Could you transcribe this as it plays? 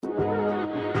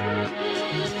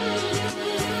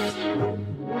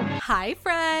Hi,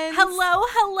 friends.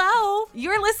 Hello.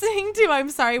 You're listening to I'm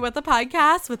Sorry What the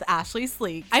Podcast with Ashley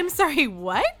Sleek. I'm sorry,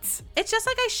 what? It's just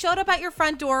like I showed up at your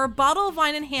front door, bottle of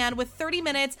wine in hand, with 30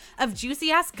 minutes of juicy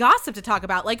ass gossip to talk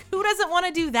about. Like, who doesn't want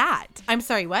to do that? I'm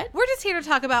sorry, what? We're just here to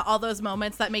talk about all those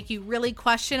moments that make you really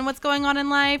question what's going on in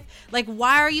life. Like,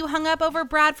 why are you hung up over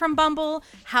Brad from Bumble?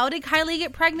 How did Kylie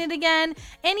get pregnant again?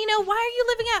 And why are you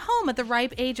living at home at the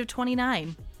ripe age of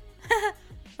 29?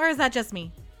 Or is that just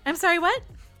me? I'm sorry, what?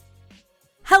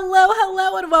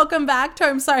 Hello, and welcome back to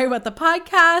I'm Sorry What the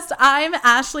Podcast. I'm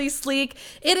Ashley Sleek.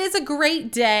 It is a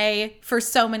great day for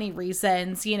so many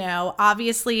reasons.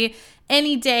 Obviously,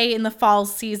 any day in the fall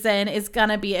season is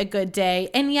gonna be a good day.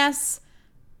 And yes,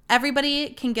 everybody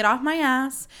can get off my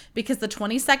ass because the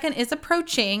 22nd is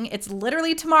approaching. It's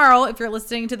literally tomorrow if you're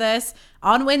listening to this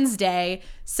on Wednesday.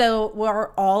 So we're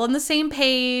all on the same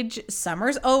page.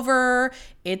 Summer's over.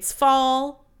 It's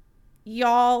fall.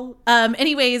 Y'all.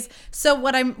 Anyways, so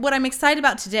what I'm excited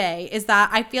about today is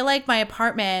that I feel like my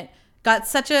apartment got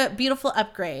such a beautiful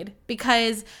upgrade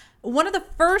because one of the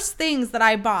first things that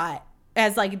I bought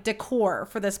as like decor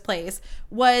for this place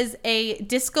was a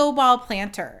disco ball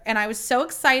planter. And I was so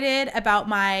excited about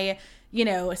my,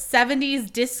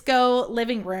 70s disco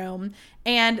living room.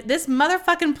 And this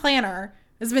motherfucking planter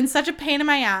has been such a pain in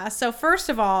my ass. So first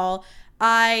of all,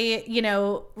 I,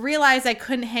 realized I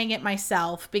couldn't hang it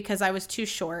myself because I was too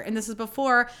short. And this is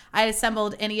before I had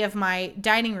assembled any of my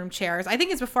dining room chairs. I think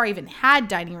it's before I even had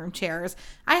dining room chairs.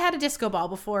 I had a disco ball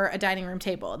before a dining room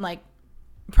table and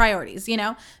priorities,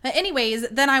 But anyways,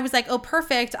 then I was like, oh,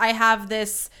 perfect. I have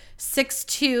this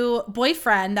 6'2"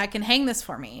 boyfriend that can hang this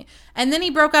for me. And then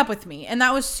he broke up with me. And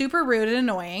that was super rude and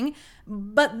annoying.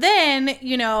 But then,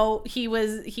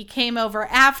 he came over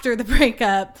after the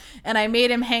breakup and I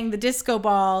made him hang the disco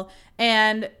ball.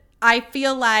 And I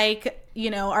feel like,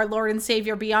 our Lord and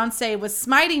Savior Beyonce was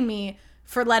smiting me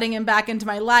for letting him back into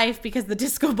my life because the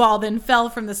disco ball then fell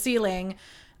from the ceiling,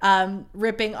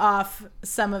 ripping off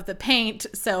some of the paint.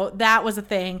 So that was a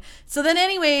thing. So then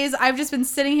anyways, I've just been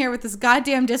sitting here with this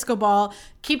goddamn disco ball,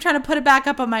 keep trying to put it back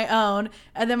up on my own.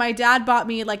 And then my dad bought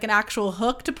me an actual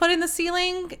hook to put in the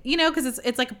ceiling, because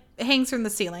it's like it hangs from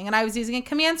the ceiling, and I was using a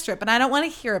command strip and I don't want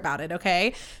to hear about it.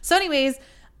 Okay. So anyways,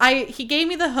 he gave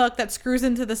me the hook that screws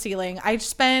into the ceiling. I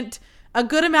spent a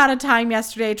good amount of time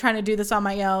yesterday trying to do this on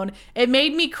my own. It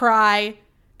made me cry.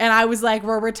 And I was like,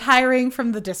 we're retiring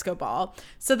from the disco ball.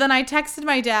 So then I texted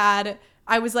my dad.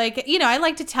 I was like, I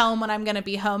like to tell him when I'm going to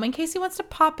be home in case he wants to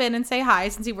pop in and say hi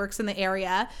since he works in the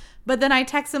area. But then I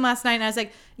texted him last night and I was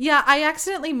like, yeah, I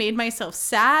accidentally made myself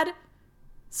sad.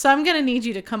 So I'm going to need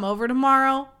you to come over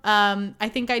tomorrow. I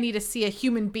think I need to see a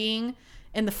human being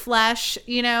in the flesh,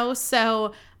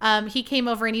 So he came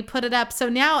over and he put it up. So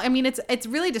now, it's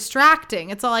really distracting.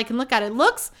 It's all I can look at. It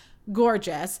looks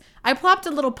gorgeous. I plopped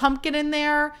a little pumpkin in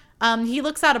there. He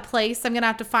looks out of place. I'm gonna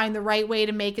have to find the right way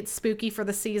to make it spooky for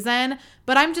the season,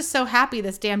 but I'm just so happy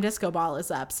this damn disco ball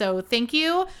is up. So thank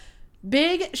you.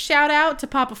 Big shout out to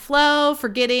Papa Flo for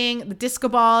getting the disco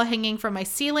ball hanging from my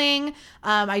ceiling.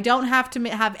 I don't have to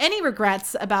have any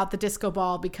regrets about the disco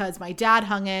ball because my dad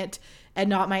hung it and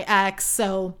not my ex.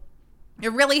 So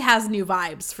it really has new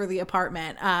vibes for the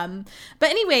apartment. But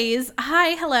anyways,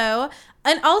 hello.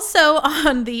 And also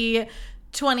on the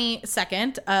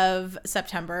 22nd of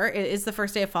September, it is the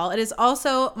first day of fall. It is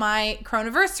also my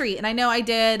Croniversary. And I know I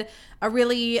did a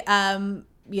really,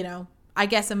 I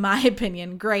guess in my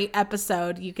opinion, great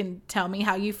episode. You can tell me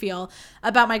how you feel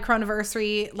about my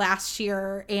Croniversary last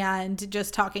year and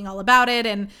just talking all about it.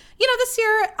 And, this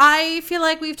year I feel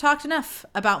like we've talked enough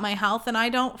about my health and I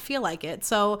don't feel like it.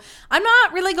 So I'm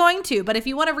not really going to, but if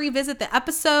you want to revisit the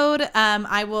episode,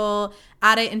 I will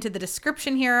add it into the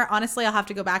description here. Honestly, I'll have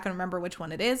to go back and remember which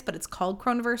one it is, but it's called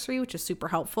Croniversary, which is super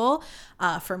helpful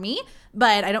for me.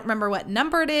 But I don't remember what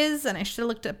number it is, and I should have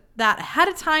looked at that ahead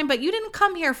of time. But you didn't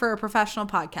come here for a professional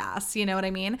podcast, you know what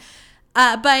I mean?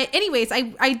 But anyways,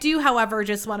 I do, however,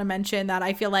 just want to mention that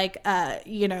I feel like,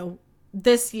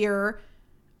 this year,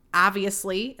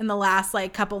 obviously in the last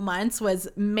couple months was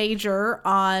major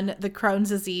on the Crohn's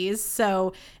disease.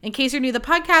 So in case you're new to the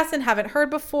podcast and haven't heard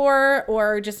before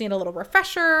or just need a little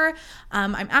refresher,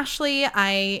 I'm Ashley.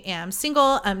 I am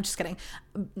single. I'm just kidding.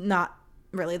 Not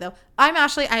really though. I'm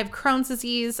Ashley. I have Crohn's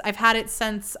disease. I've had it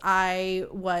since I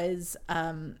was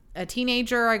a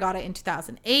teenager. I got it in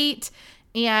 2008.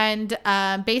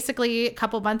 And basically a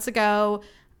couple months ago,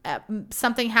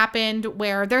 something happened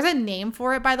where there's a name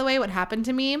for it, by the way, what happened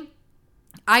to me.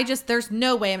 There's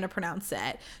no way I'm going to pronounce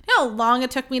it. You know how long it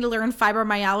took me to learn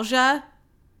fibromyalgia?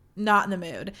 Not in the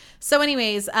mood. So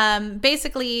anyways,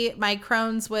 basically my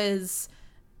Crohn's was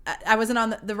I wasn't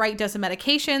on the right dose of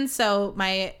medication. So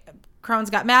my Crohn's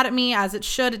got mad at me, as it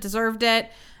should. It deserved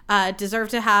it. It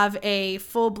deserved to have a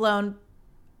full-blown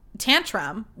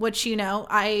tantrum, which, you know,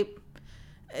 I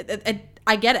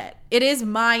get it. It is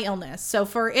my illness. So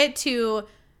for it to,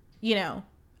 you know,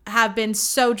 have been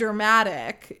so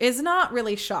dramatic is not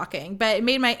really shocking, but it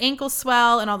made my ankle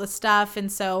swell and all this stuff.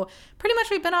 And so pretty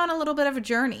much we've been on a little bit of a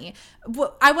journey.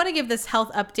 I want to give this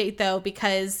health update though,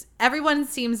 because everyone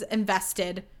seems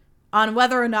invested on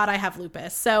whether or not I have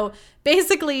lupus. So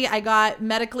basically I got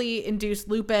medically induced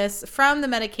lupus from the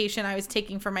medication I was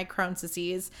taking for my Crohn's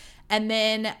disease. And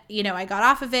then, you know, I got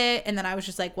off of it and then I was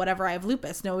just like, whatever, I have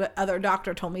lupus. No other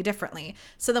doctor told me differently.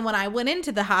 So then when I went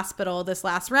into the hospital this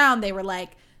last round, they were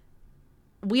like,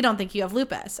 we don't think you have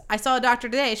lupus. I saw a doctor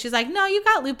today. She's like, no, you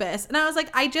got lupus. And I was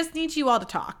like, I just need you all to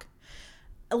talk.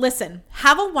 Listen,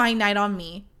 have a wine night on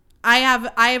me. I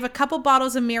have a couple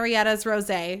bottles of Marietta's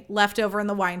Rosé left over in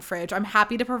the wine fridge. I'm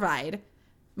happy to provide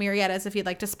Marietta's if you'd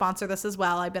like to sponsor this as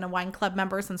well. I've been a wine club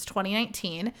member since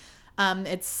 2019.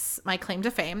 It's my claim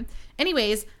to fame.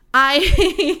 Anyways,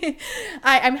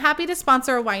 I'm happy to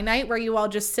sponsor a wine night where you all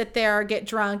just sit there, get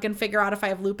drunk, and figure out if I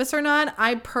have lupus or not.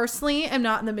 I personally am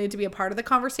not in the mood to be a part of the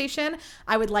conversation.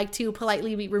 I would like to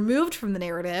politely be removed from the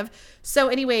narrative. So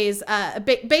anyways,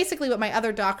 basically what my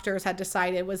other doctors had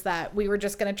decided was that we were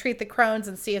just going to treat the Crohn's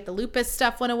and see if the lupus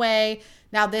stuff went away.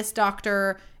 Now this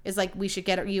doctor is like, we should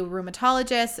get you a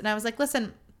rheumatologist. And I was like,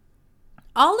 listen,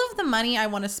 all of the money I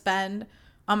want to spend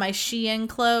on my Shein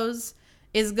clothes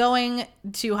is going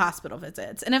to hospital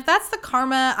visits. And if that's the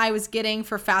karma I was getting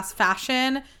for fast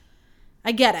fashion,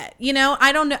 I get it. You know,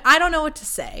 I don't know what to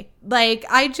say. Like,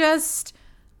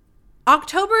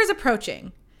 October is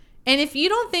approaching. And if you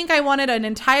don't think I wanted an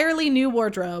entirely new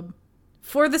wardrobe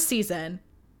for the season,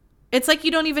 it's like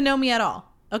you don't even know me at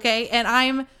all. Okay? And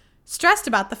I'm stressed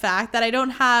about the fact that I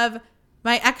don't have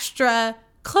my extra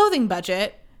clothing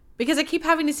budget because I keep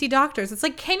having to see doctors. It's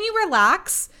like, can you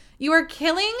relax? You are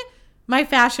killing my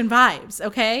fashion vibes,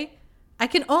 okay? I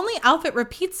can only outfit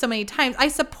repeat so many times. I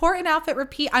support an outfit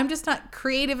repeat. I'm just not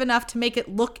creative enough to make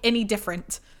it look any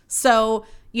different. So,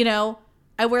 you know,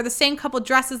 I wear the same couple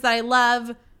dresses that I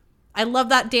love. I love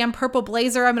that damn purple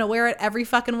blazer. I'm going to wear it every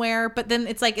fucking wear. But then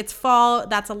it's like, it's fall.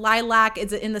 That's a lilac.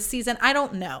 Is it in the season? I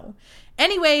don't know.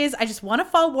 Anyways, I just want a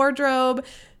fall wardrobe.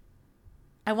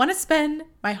 I want to spend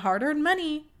my hard-earned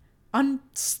money on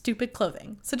stupid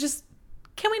clothing. So just,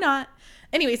 can we not?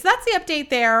 Anyway, so that's the update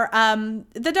there.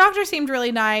 The doctor seemed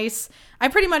really nice. I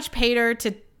pretty much paid her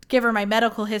to give her my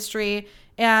medical history.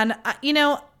 And, you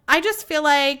know, I just feel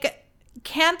like,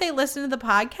 can't they listen to the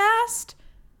podcast?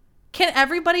 Can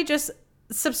everybody just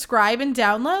subscribe and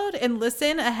download and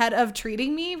listen ahead of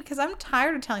treating me? Because I'm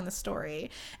tired of telling the story.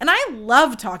 And I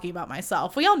love talking about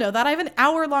myself. We all know that. I have an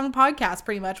hour-long podcast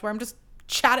pretty much where I'm just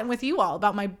chatting with you all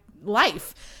about my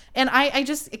life. And I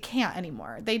can't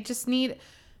anymore. They just need...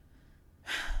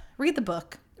 Read the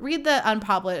book. Read the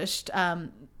unpublished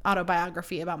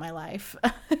autobiography about my life.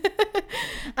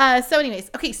 So anyways,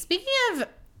 okay, speaking of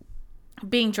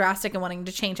being drastic and wanting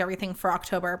to change everything for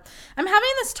October, I'm having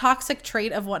this toxic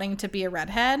trait of wanting to be a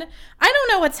redhead. I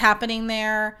don't know what's happening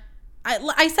there.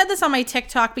 I said this on my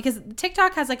TikTok because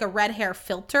TikTok has like a red hair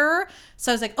filter.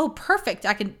 So I was like, oh, perfect.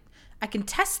 I can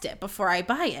test it before I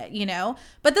buy it, you know?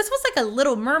 But this was like a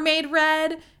Little Mermaid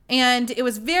red. And it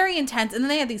was very intense. And then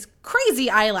they had these crazy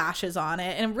eyelashes on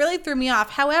it. And it really threw me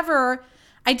off. However,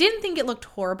 I didn't think it looked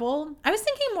horrible. I was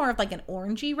thinking more of like an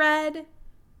orangey red.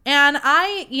 And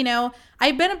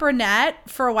I've been a brunette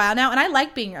for a while now. And I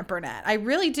like being a brunette. I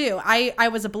really do. I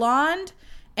was a blonde.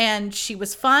 And she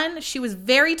was fun. She was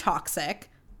very toxic.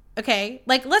 Okay?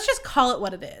 Like, let's just call it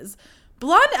what it is.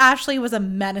 Blonde Ashley was a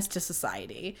menace to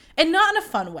society, and not in a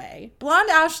fun way. Blonde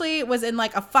Ashley was in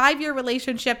like a 5-year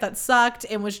relationship that sucked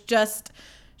and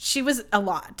she was a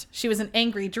lot. She was an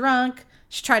angry drunk.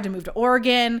 She tried to move to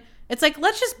Oregon. It's like,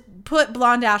 let's just put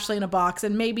Blonde Ashley in a box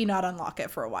and maybe not unlock it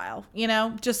for a while, you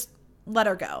know, just let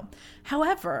her go.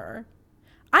 However,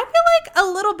 I feel like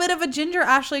a little bit of a ginger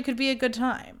Ashley could be a good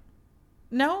time.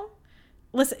 No?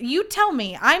 Listen, you tell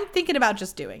me. I'm thinking about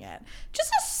just doing it. Just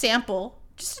a sample.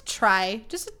 Just a try,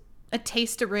 just a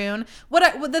taste-a-roon.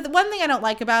 The one thing I don't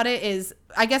like about it is,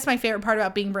 I guess my favorite part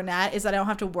about being brunette is that I don't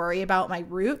have to worry about my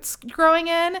roots growing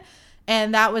in.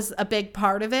 And that was a big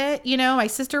part of it. You know, my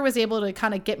sister was able to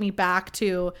kind of get me back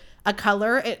to a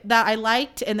color that I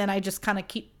liked. And then I just kind of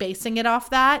keep basing it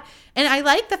off that. And I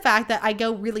like the fact that I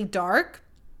go really dark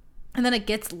and then it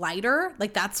gets lighter.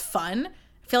 Like, that's fun.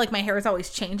 I feel like my hair is always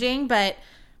changing, but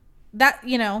that,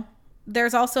 you know,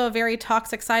 there's also a very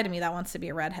toxic side of me that wants to be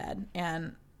a redhead.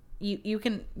 And you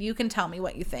can tell me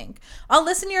what you think. I'll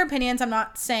listen to your opinions. I'm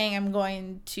not saying I'm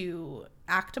going to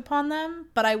act upon them,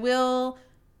 but I will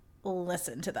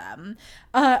listen to them.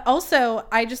 Also,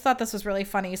 I just thought this was really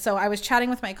funny. So I was chatting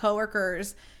with my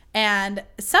coworkers, and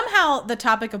somehow the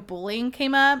topic of bullying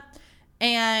came up,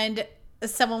 and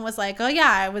someone was like, oh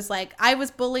yeah, I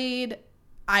was bullied.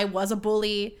 I was a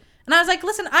bully. And I was like,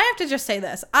 listen, I have to just say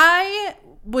this. I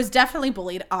was definitely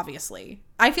bullied, obviously.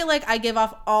 I feel like I give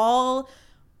off all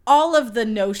of the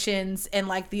notions and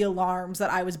like the alarms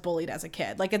that I was bullied as a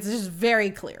kid. Like, it's just very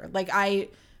clear. Like,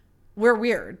 we're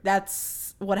weird.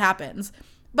 That's what happens.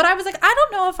 But I was like, I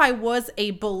don't know if I was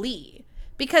a bully,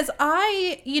 because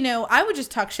I would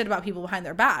just talk shit about people behind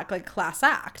their back, like class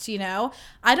act,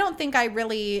 I don't think I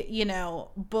really,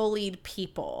 bullied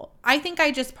people. I think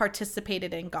I just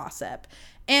participated in gossip.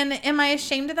 And am I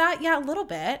ashamed of that? Yeah, a little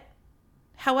bit.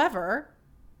 However,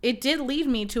 it did lead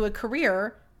me to a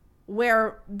career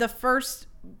where the first,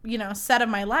 set of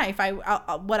my life,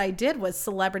 what I did was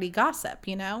celebrity gossip,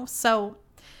 so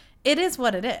it is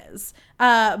what it is.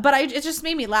 But it just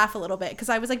made me laugh a little bit, because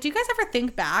I was like, do you guys ever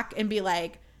think back and be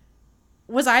like,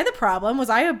 was I the problem? Was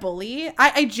I a bully?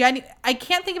 I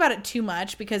can't think about it too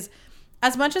much, because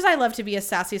as much as I love to be a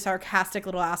sassy, sarcastic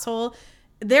little asshole,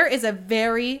 there is a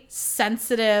very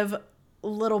sensitive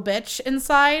little bitch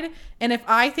inside. And if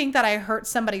I think that I hurt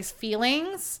somebody's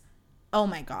feelings, oh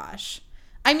my gosh.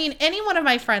 I mean, any one of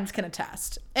my friends can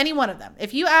attest. Any one of them.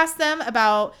 If you ask them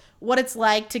about what it's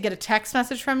like to get a text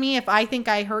message from me, if I think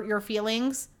I hurt your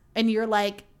feelings and you're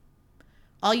like,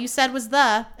 all you said was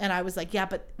and I was like, yeah,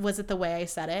 but was it the way I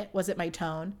said it? Was it my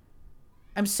tone?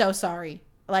 I'm so sorry.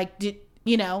 Like, did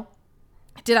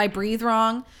I breathe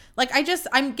wrong? Like,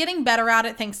 I'm getting better at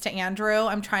it thanks to Andrew.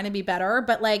 I'm trying to be better,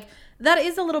 but like, that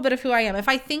is a little bit of who I am. If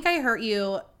I think I hurt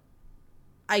you,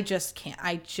 I just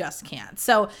can't.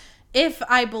 So if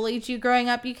I bullied you growing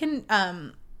up, you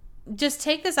can just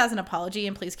take this as an apology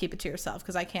and please keep it to yourself,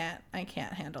 because I can't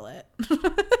handle it.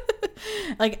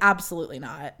 Like, absolutely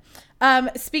not.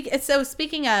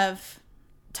 Speaking of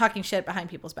talking shit behind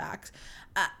people's backs,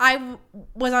 I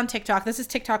was on TikTok. This is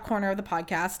TikTok corner of the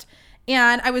podcast.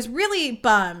 And I was really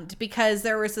bummed because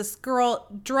there was this girl,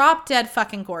 drop dead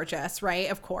fucking gorgeous, right?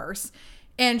 Of course.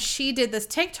 And she did this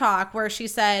TikTok where she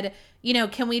said,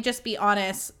 can we just be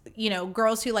honest?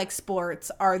 Girls who like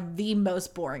sports are the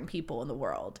most boring people in the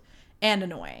world and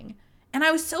annoying. And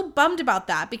I was so bummed about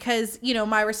that because,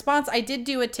 my response, I did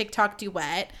do a TikTok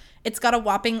duet. It's got a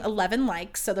whopping 11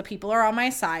 likes, so the people are on my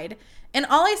side. And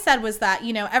all I said was that,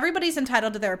 everybody's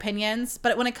entitled to their opinions,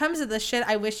 but when it comes to this shit,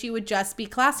 I wish you would just be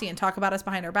classy and talk about us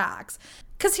behind our backs.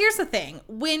 Because here's the thing.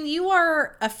 When you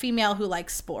are a female who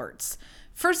likes sports,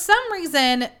 for some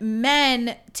reason,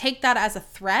 men take that as a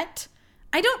threat.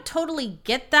 I don't totally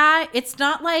get that. It's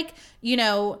not like,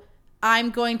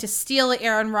 I'm going to steal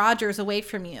Aaron Rodgers away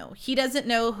from you. He doesn't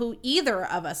know who either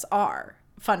of us are.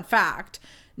 Fun fact.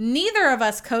 Neither of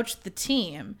us coached the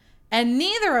team. And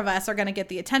neither of us are going to get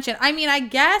the attention. I mean, I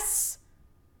guess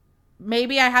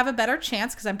maybe I have a better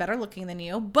chance because I'm better looking than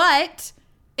you. But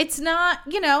it's not,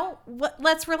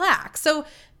 let's relax. So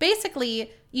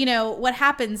basically, what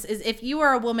happens is if you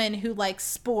are a woman who likes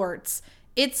sports,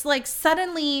 it's like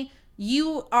suddenly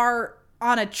you are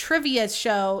on a trivia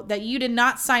show that you did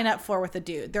not sign up for with a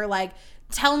dude. They're like,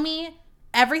 tell me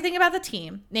everything about the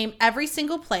team. Name every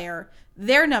single player,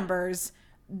 their numbers,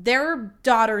 their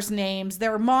daughters' names,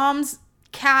 their mom's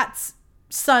cat's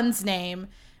son's name,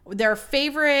 their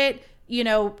favorite,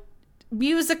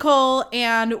 musical,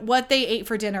 and what they ate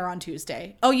for dinner on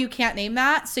Tuesday. Oh, you can't name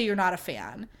that, so you're not a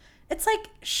fan. It's like,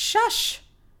 shush.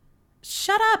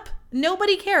 Shut up.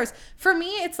 Nobody cares. For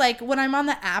me, it's like when I'm on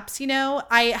the apps,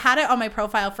 I had it on my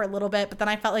profile for a little bit, but then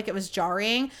I felt like it was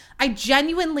jarring. I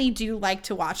genuinely do like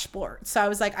to watch sports. So I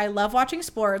was like, I love watching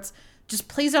sports. Just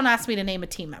please don't ask me to name a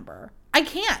team member. I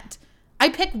can't. I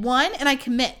pick one and I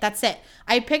commit. That's it.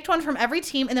 I picked one from every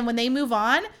team, and then when they move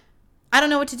on, I don't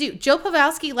know what to do. Joe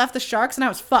Pavelski left the Sharks and I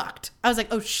was fucked. I was like,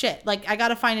 oh shit. Like, I got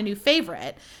to find a new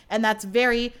favorite. And that's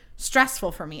very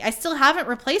stressful for me. I still haven't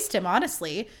replaced him,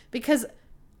 honestly, because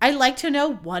I like to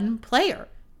know one player.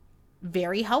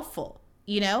 Very helpful,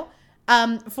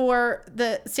 For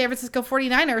the San Francisco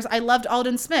 49ers, I loved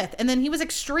Alden Smith. And then he was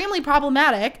extremely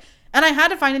problematic and I had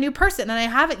to find a new person, and I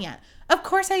haven't yet. Of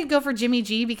course I could go for Jimmy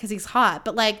G because he's hot,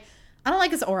 but like, I don't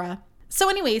like his aura. So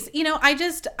anyways,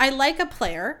 I like a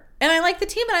player and I like the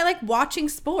team and I like watching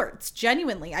sports.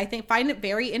 Genuinely, I find it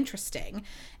very interesting.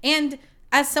 And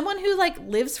as someone who like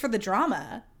lives for the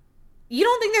drama, you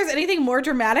don't think there's anything more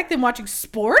dramatic than watching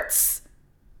sports?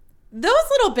 Those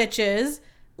little bitches,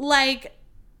 like,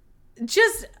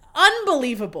 just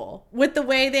unbelievable with the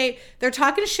way they're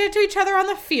talking shit to each other on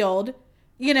the field,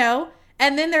 you know,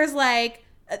 and then there's like,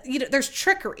 you know, there's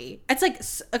trickery. It's like,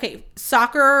 okay,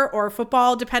 soccer or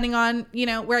football, depending on, you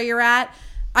know, where you're at.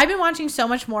 I've been watching so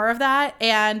much more of that,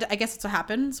 and I guess that's what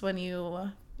happens when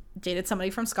you dated somebody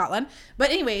from Scotland. But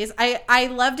anyways, I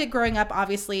loved it growing up,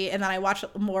 obviously, and then I watch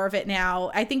more of it now.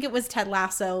 I think it was Ted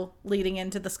Lasso leading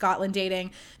into the Scotland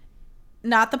dating.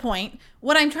 Not the point.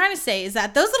 What I'm trying to say is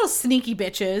that those little sneaky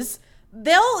bitches,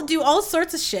 they'll do all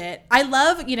sorts of shit. I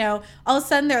love, you know, all of a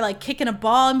sudden they're like kicking a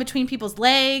ball in between people's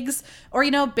legs, or,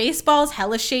 you know, baseball's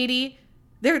hella shady.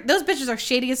 Those bitches are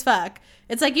shady as fuck.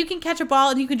 It's like you can catch a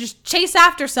ball and you can just chase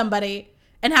after somebody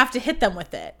and have to hit them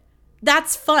with it.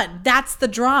 That's fun. That's the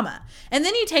drama. And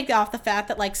then you take off the fact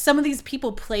that like some of these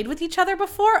people played with each other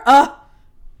before.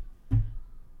 And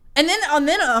then on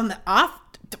the off,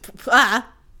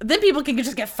 then people can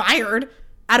just get fired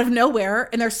out of nowhere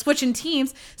and they're switching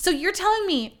teams. So you're telling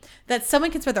me that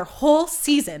someone can spend their whole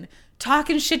season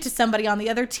talking shit to somebody on the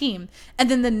other team, and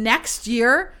then the next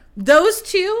year those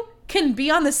two can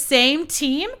be on the same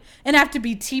team and have to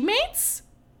be teammates?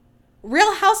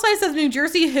 Real Housewives of New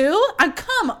Jersey who?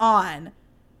 Come on.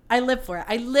 I live for it.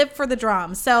 I live for the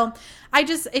drama. So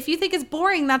if you think it's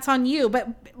boring, that's on you. But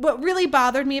what really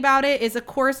bothered me about it is, of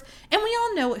course, and we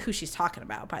all know who she's talking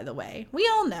about, by the way. We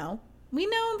all know. We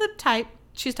know the type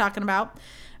she's talking about.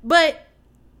 But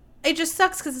it just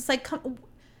sucks because it's like,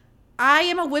 I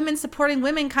am a women supporting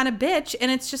women kind of bitch.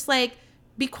 And it's just like,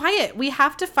 be quiet. We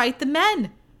have to fight the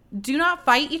men. Do not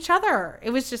fight each other. It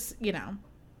was just, you know.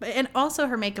 And also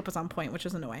her makeup was on point, which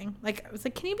was annoying. Like, I was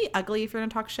like, can you be ugly if you're going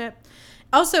to talk shit?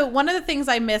 Also, one of the things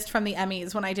I missed from the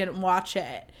Emmys when I didn't watch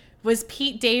it was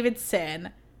Pete Davidson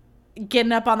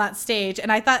getting up on that stage.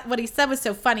 And I thought what he said was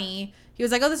so funny. He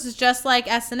was like, oh, this is just like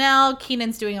SNL.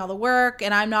 Keenan's doing all the work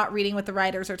and I'm not reading what the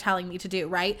writers are telling me to do,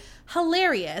 right?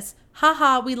 Hilarious.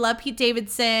 Haha, we love Pete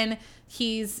Davidson.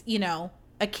 He's, you know,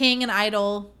 a king, an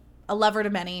idol, a lover to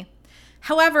many.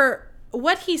 However,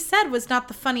 what he said was not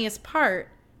the funniest part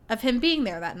of him being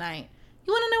there that night.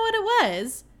 You want to know what it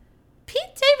was?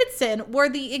 Pete Davidson wore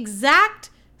the exact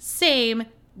same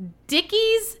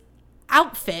Dickies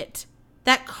outfit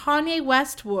that Kanye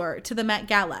West wore to the Met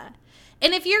Gala.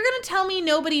 And if you're going to tell me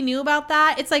nobody knew about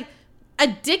that, it's like a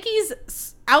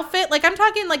Dickies outfit. Like, I'm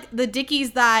talking like the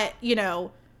Dickies that, you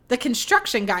know, the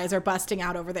construction guys are busting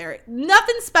out over there.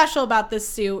 Nothing special about this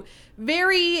suit.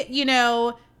 Very, you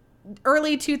know,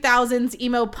 early 2000s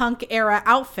emo punk era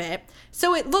outfit.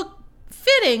 So it looked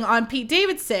fitting on Pete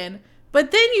Davidson.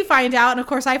 But then you find out, and of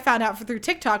course I found out through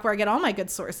TikTok where I get all my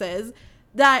good sources,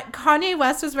 that Kanye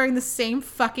West was wearing the same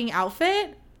fucking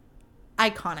outfit.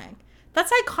 Iconic.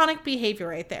 That's iconic behavior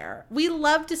right there. We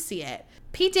love to see it.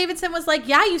 Pete Davidson was like,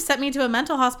 yeah, you sent me to a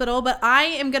mental hospital, but I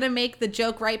am going to make the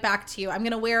joke right back to you. I'm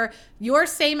going to wear your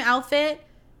same outfit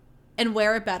and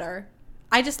wear it better.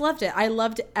 I just loved it. I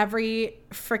loved every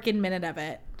freaking minute of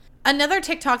it. Another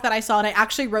TikTok that I saw, and I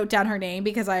actually wrote down her name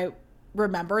because I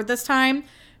remembered this time.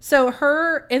 So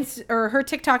her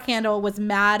TikTok handle was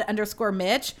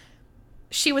mad_Mitch.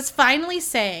 She was finally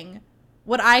saying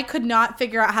what I could not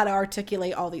figure out how to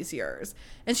articulate all these years.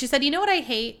 And she said, you know what I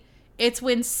hate? It's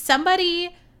when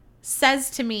somebody says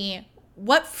to me,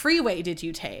 what freeway did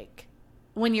you take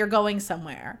when you're going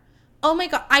somewhere? Oh my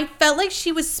God. I felt like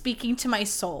she was speaking to my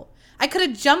soul. I could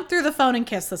have jumped through the phone and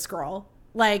kissed this girl.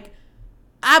 Like,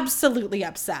 absolutely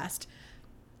obsessed.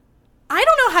 I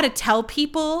don't know how to tell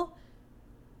people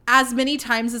as many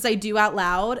times as I do out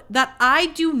loud that I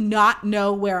do not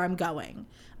know where I'm going.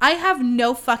 I have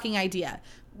no fucking idea.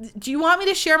 Do you want me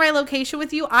to share my location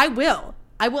with you? I will.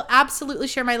 I will absolutely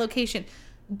share my location.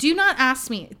 Do not ask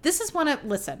me.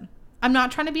 Listen, I'm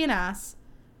not trying to be an ass.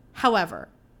 However,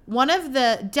 one of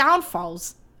the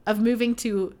downfalls of moving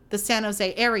to the San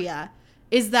Jose area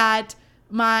is that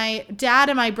my dad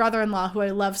and my brother-in-law, who I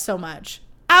love so much,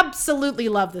 absolutely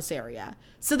love this area.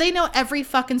 So they know every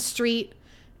fucking street.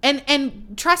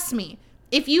 And trust me,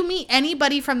 if you meet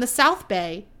anybody from the South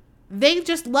Bay, they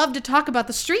just love to talk about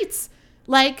the streets.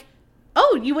 Like,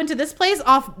 oh, you went to this place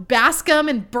off Bascom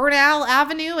and Bernal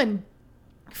Avenue and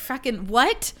fucking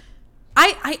what?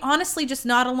 I honestly just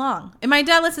nod along. And my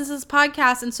dad listens to this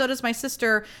podcast and so does my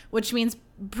sister, which means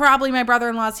probably my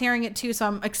brother-in-law's hearing it too. So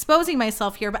I'm exposing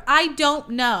myself here, but I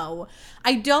don't know.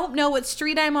 I don't know what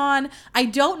street I'm on. I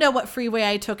don't know what freeway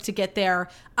I took to get there.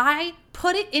 I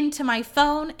put it into my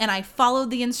phone and I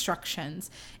followed the instructions.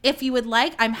 If you would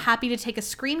like, I'm happy to take a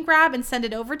screen grab and send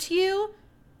it over to you.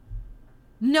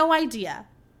 No idea.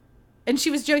 And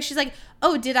she was joking. She's like,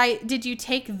 oh, did you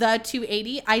take the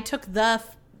 280? I took the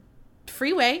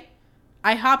freeway.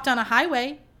 I hopped on a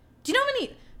highway. Do you know how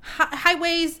many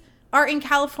highways are in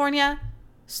California.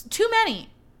 Too many.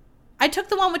 I took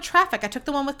the one with traffic. I took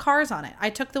the one with cars on it. I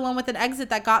took the one with an exit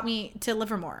that got me to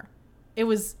Livermore. It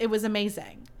was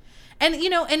amazing. And,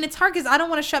 and it's hard because I don't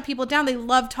want to shut people down. They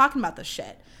love talking about this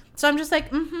shit. So I'm just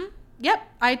like, yep,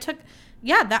 that's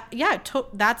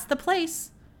the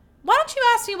place. Why don't you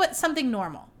ask me what's something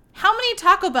normal? How many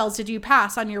Taco Bells did you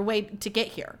pass on your way to get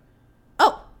here?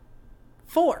 Oh,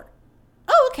 4.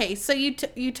 Oh, okay. So you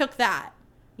took that,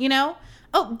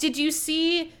 Oh, did you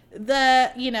see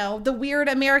the weird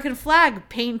American flag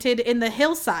painted in the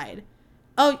hillside?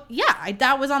 Oh, yeah,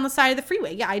 that was on the side of the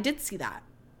freeway. Yeah, I did see that.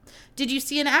 Did you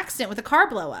see an accident with a car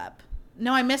blow up?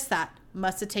 No, I missed that.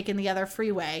 Must have taken the other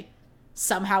freeway.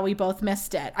 Somehow we both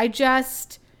missed it. I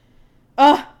can't.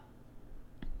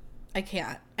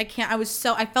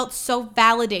 I felt so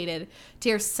validated to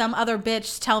hear some other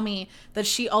bitch tell me that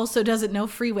she also doesn't know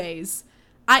freeways.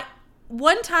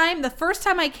 One time, the first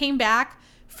time I came back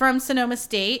from Sonoma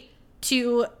State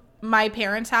to my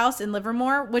parents' house in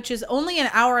Livermore, which is only an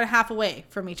hour and a half away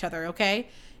from each other, okay?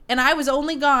 And I was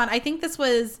only gone, I think this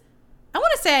was, I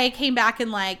want to say I came back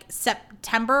in like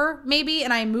September maybe,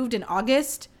 and I moved in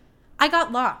August. I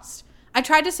got lost. I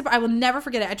will never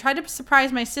forget it. I tried to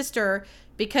surprise my sister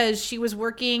because she was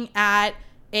working at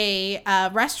a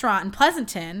restaurant in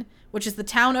Pleasanton, which is the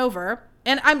town over.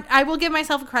 And I will give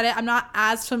myself a credit. I'm not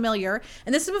as familiar.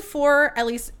 And this is before, at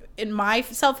least in my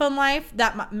cell phone life,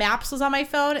 that Maps was on my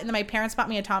phone. And then my parents bought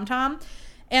me a TomTom.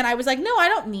 And I was like, no, I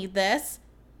don't need this.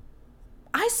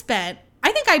 I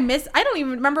don't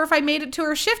even remember if I made it to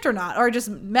her shift or not, or just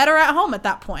met her at home at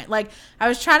that point. Like, I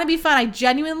was trying to be fun. I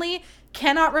genuinely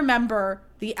cannot remember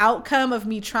the outcome of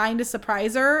me trying to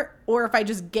surprise her, or if I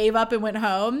just gave up and went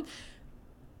home.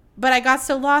 But I got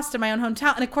so lost in my own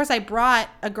hometown. And of course I brought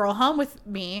a girl home with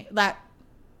me. That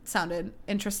sounded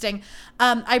interesting.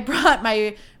 I brought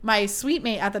my suite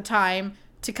mate at the time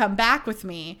to come back with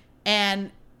me.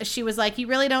 And she was like, you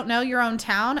really don't know your own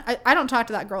town? I don't talk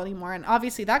to that girl anymore. And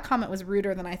obviously that comment was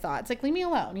ruder than I thought. It's like, leave me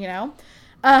alone,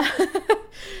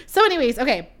 So anyways,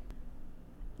 okay.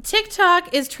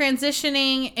 TikTok is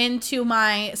transitioning into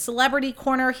my celebrity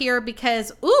corner here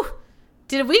because,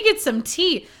 did we get some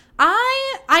tea?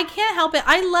 I can't help it.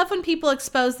 I love when people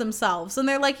expose themselves and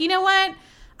they're like, you know what?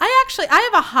 I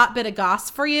have a hot bit of goss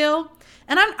for you.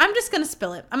 And I'm just going to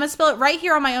spill it. I'm going to spill it right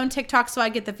here on my own TikTok so I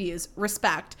get the views.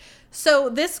 Respect. So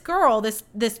this girl, this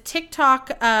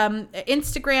TikTok,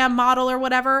 Instagram model or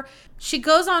whatever, she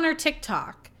goes on her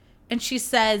TikTok and she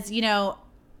says,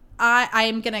 I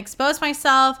am going to expose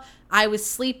myself. I was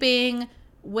sleeping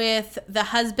with the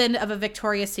husband of a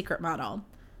Victoria's Secret model.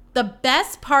 The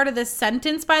best part of this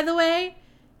sentence, by the way,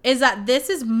 is that this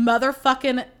is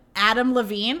motherfucking Adam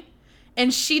Levine.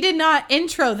 And she did not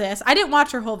intro this. I didn't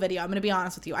watch her whole video. I'm going to be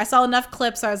honest with you. I saw enough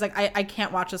clips. So I was like, I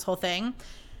can't watch this whole thing.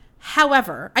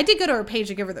 However, I did go to her page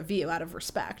to give her the view out of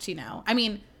respect, I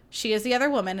mean, she is the other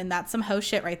woman and that's some hoe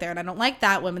shit right there. And I don't like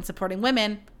that, women supporting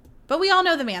women. But we all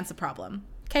know the man's the problem.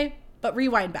 Okay? But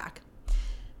rewind back.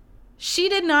 She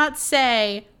did not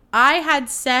say, I had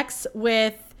sex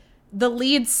with the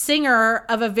lead singer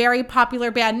of a very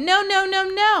popular band.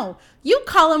 No. You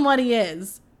call him what he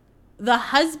is. The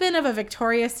husband of a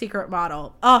Victoria's Secret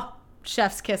model. Oh,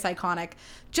 chef's kiss, iconic.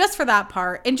 Just for that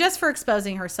part and just for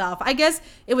exposing herself. I guess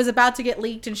it was about to get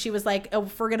leaked and she was like, oh,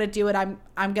 if we're going to do it,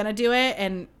 I'm going to do it.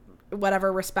 And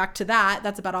whatever, respect to that.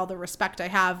 That's about all the respect I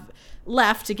have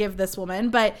left to give this woman.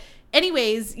 But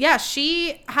anyways, yeah,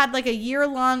 she had like a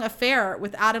year-long affair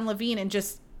with Adam Levine and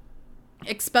just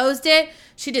exposed it.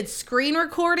 She did screen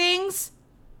recordings.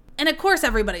 And of course,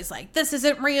 everybody's like, this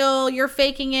isn't real. You're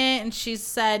faking it. And she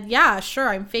said, yeah, sure,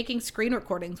 I'm faking screen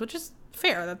recordings, which is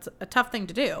fair. That's a tough thing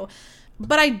to do.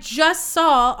 But I just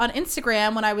saw on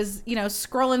Instagram when I was,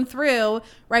 scrolling through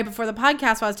right before the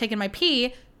podcast while I was taking my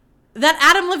pee, that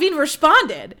Adam Levine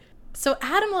responded. So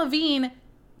Adam Levine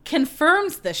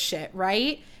confirms this shit,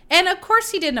 right? And of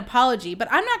course he did an apology, but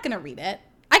I'm not going to read it.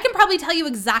 I can probably tell you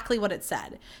exactly what it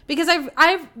said because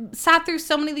I've sat through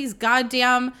so many of these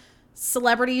goddamn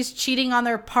celebrities cheating on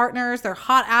their partners, their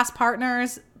hot ass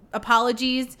partners,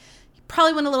 apologies. You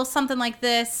probably went a little something like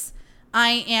this.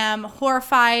 I am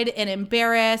horrified and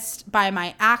embarrassed by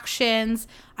my actions.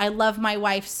 I love my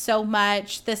wife so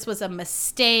much. This was a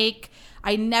mistake.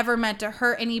 I never meant to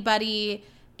hurt anybody.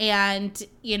 And,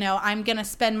 I'm going to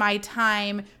spend my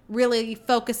time really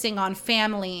focusing on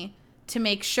family to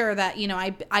make sure that,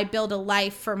 I build a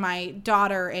life for my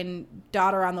daughter and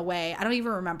daughter on the way. I don't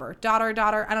even remember. Daughter.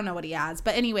 I don't know what he has.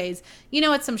 But anyways,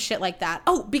 it's some shit like that.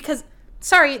 Oh, because,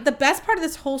 sorry, the best part of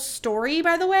this whole story,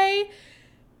 by the way,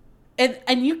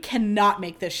 and you cannot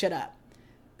make this shit up.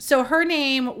 So her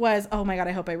name was, oh my God,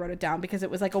 I hope I wrote it down because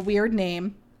it was like a weird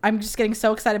name. I'm just getting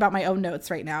so excited about my own notes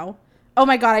right now. Oh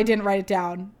my God, I didn't write it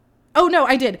down. Oh no,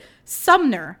 I did.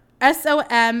 Sumner.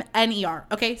 Somner.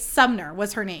 Okay, Sumner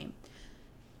was her name.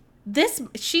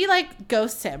 She like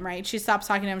ghosts him, right? She stops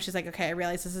talking to him. She's like, okay, I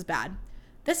realize this is bad.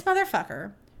 This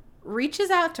motherfucker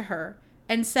reaches out to her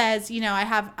and says, you know, I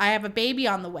have a baby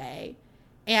on the way.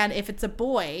 And if it's a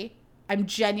boy, I'm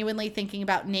genuinely thinking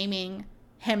about naming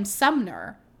him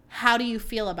Sumner. How do you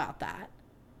feel about that?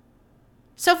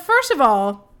 So first of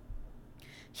all,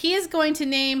 he is going to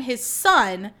name his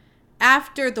son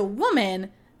after the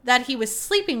woman that he was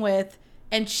sleeping with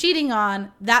and cheating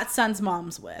on that son's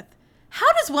mom's with.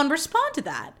 How does one respond to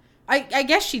that? I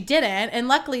guess she didn't. And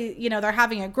luckily, you know, they're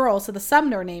having a girl, so the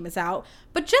Sumner name is out.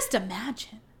 But just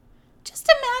imagine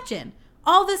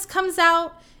all this comes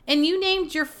out and you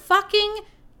named your fucking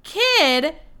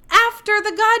kid after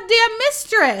the goddamn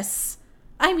mistress.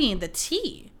 I mean, the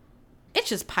tea. It's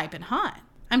just piping hot.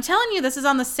 I'm telling you, this is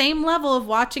on the same level of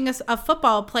watching a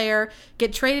football player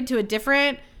get traded to a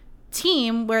different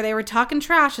team where they were talking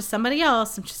trash to somebody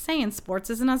else. I'm just saying,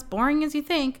 sports isn't as boring as you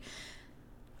think.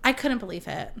 I couldn't believe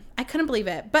it.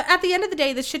 But at the end of the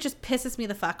day, this shit just pisses me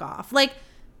the fuck off. Like,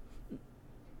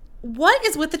 what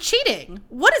is with the cheating?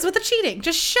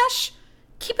 Just shush.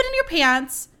 Keep it in your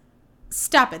pants.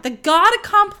 Stop it. The God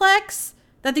complex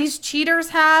that these cheaters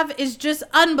have is just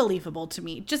unbelievable to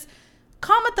me. Just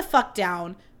calm it the fuck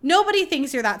down. Nobody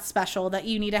thinks you're that special that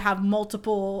you need to have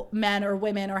multiple men or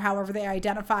women or however they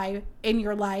identify in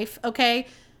your life, okay?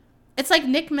 It's like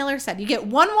Nick Miller said, you get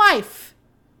one wife.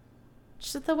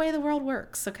 Just the way the world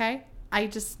works, okay? I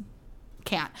just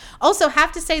can't. Also,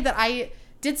 have to say that I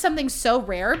did something so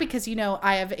rare because, you know,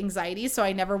 I have anxiety, so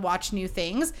I never watch new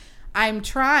things. I'm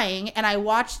trying, and I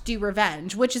watched Do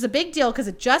Revenge, which is a big deal because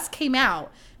it just came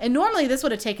out. And normally this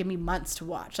would have taken me months to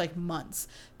watch, like months.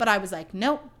 But I was like,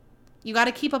 nope, you got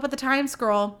to keep up with the times,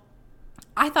 girl.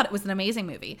 I thought it was an amazing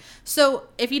movie. So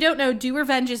if you don't know, Do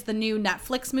Revenge is the new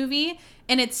Netflix movie,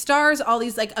 and it stars all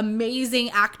these like amazing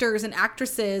actors and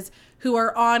actresses who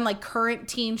are on like current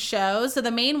teen shows. So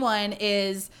the main one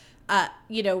is,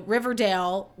 you know,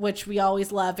 Riverdale, which we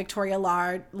always love. Victoria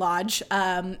Lodge,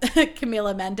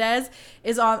 Camila Mendes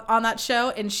is on that show,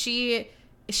 and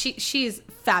she's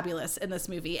fabulous in this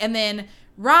movie. And then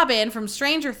Robin from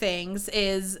Stranger Things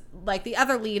is like the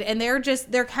other lead, and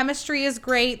their chemistry is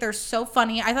great. They're so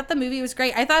funny. I thought the movie was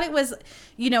great. I thought it was,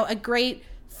 you know, a great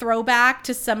throwback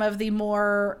to some of the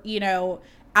more, you know,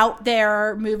 out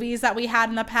there movies that we had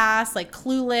in the past, like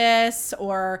Clueless,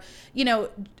 or, you know,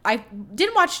 I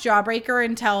didn't watch Jawbreaker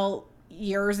until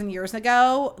years and years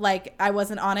ago. Like, I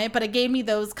wasn't on it, but it gave me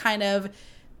those kind of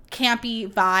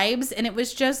campy vibes, and it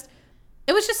was just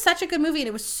such a good movie, and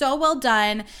it was so well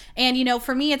done. And, you know,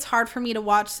 for me, it's hard for me to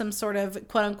watch some sort of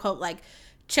quote unquote like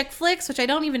chick flicks, which I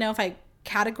don't even know if I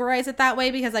categorize it that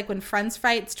way, because like when friends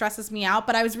fight, it stresses me out.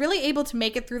 But I was really able to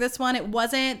make it through this one. It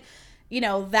wasn't, you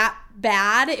know, that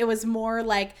bad. It was more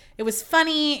like, it was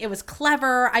funny, it was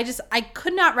clever. I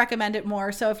could not recommend it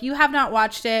more. So if you have not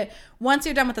watched it, once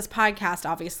you're done with this podcast,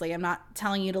 obviously, I'm not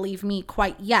telling you to leave me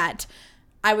quite yet,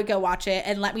 I would go watch it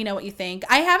and let me know what you think.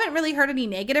 I haven't really heard any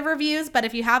negative reviews, but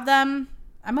if you have them,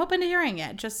 I'm open to hearing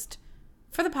it, just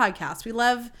for the podcast. We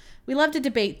love to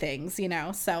debate things, you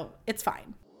know, so it's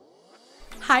fine.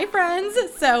 Hi friends,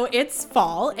 so it's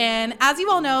fall, and as you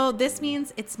all know, this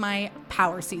means it's my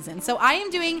power season. So I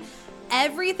am doing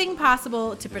everything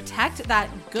possible to protect that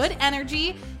good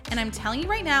energy, and I'm telling you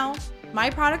right now,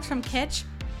 my products from Kitsch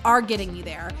are getting me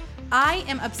there. I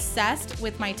am obsessed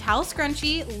with my towel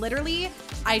scrunchie. Literally,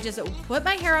 I just put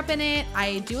my hair up in it,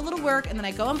 I do a little work, and then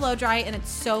I go and blow dry, and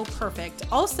it's so perfect.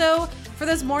 Also, for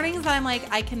those mornings that I'm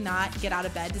like, I cannot get out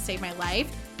of bed to save my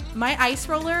life, my ice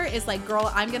roller is like,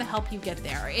 girl, I'm gonna help you get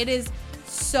there. It is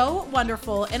so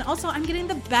wonderful. And also, I'm getting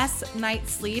the best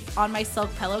night's sleep on my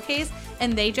Silk pillowcase,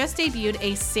 and they just debuted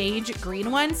a sage green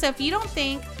one. So if you don't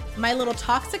think my little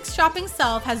toxic shopping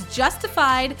self has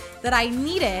justified that I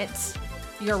need it,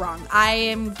 you're wrong. I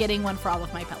am getting one for all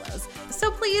of my pillows. So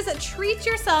please treat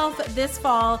yourself this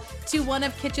fall to one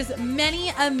of Kitsch's many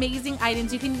amazing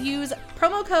items. You can use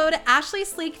promo code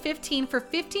AshleySleek15 for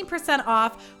 15%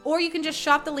 off, or you can just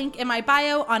shop the link in my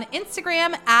bio on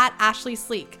Instagram at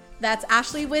AshleySleek. That's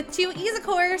Ashley with 2 E's, of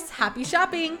course. Happy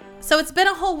shopping. So it's been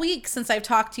a whole week since I've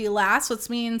talked to you last,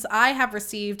 which means I have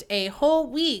received a whole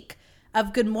week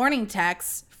of good morning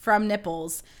texts from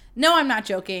Nipples. No, I'm not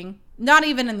joking. Not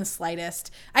even in the slightest.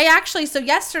 So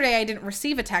yesterday I didn't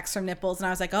receive a text from Nipples, and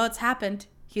I was like, oh, it's happened.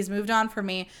 He's moved on from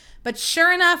me. But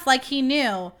sure enough, like he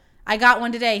knew, I got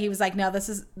one today. He was like, no, this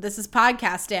is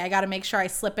podcast day. I got to make sure I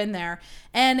slip in there.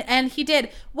 And he did.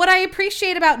 What I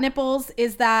appreciate about Nipples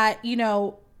is that, you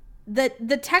know,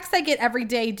 the texts I get every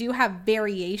day do have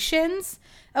variations.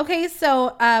 Okay,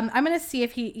 so I'm going to see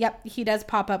if he does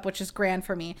pop up, which is grand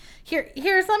for me.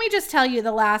 Here's, let me just tell you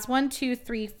the last 1, 2,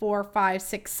 3, 4, 5,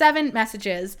 6, 7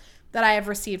 messages that I have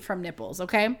received from Nipples,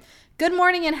 okay? Good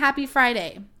morning and happy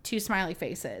Friday. 2 smiley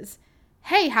faces.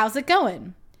 Hey, how's it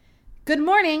going? Good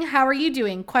morning, how are you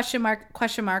doing? Question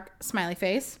mark, smiley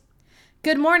face.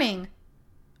 Good morning,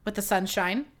 with the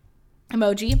sunshine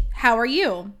emoji. How are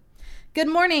you? Good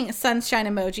morning, sunshine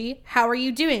emoji. How are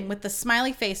you doing? With the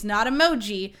smiley face, not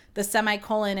emoji, the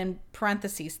semicolon and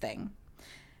parentheses thing.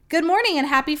 Good morning and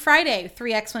happy Friday.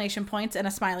 3 exclamation points and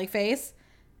a smiley face.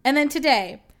 And then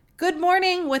today, good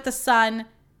morning with the sun.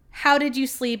 How did you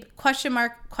sleep? Question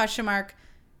mark,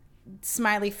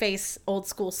 smiley face, old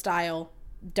school style,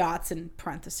 dots and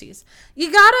parentheses.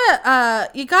 You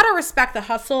gotta respect the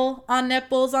hustle on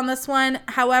Nipples on this one.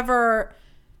 However,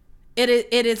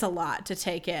 it is a lot to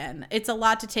take in. It's a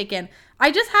lot to take in. I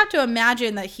just have to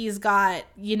imagine that he's got,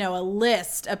 you know, a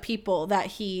list of people that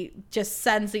he just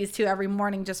sends these to every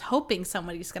morning, just hoping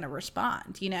somebody's going to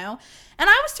respond, you know? And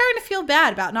I was starting to feel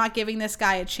bad about not giving this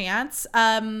guy a chance.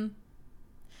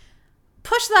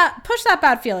 Push that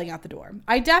bad feeling out the door.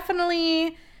 I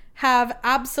definitely have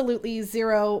absolutely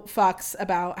zero fucks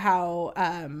about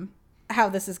how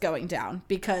this is going down,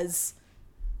 because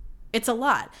it's a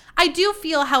lot. I do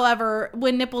feel, however,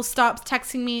 when Nipples stops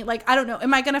texting me, like, I don't know,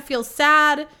 am I going to feel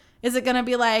sad? Is it going to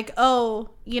be like,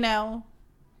 oh, you know,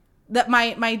 that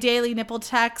my daily nipple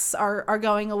texts are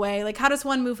going away? Like, how does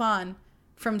one move on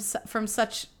from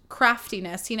such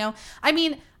craftiness, you know? I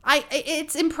mean,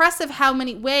 it's impressive how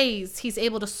many ways he's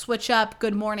able to switch up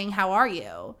good morning, how are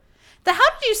you? The how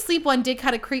did you sleep one did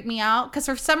kind of creep me out, because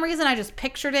for some reason I just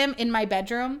pictured him in my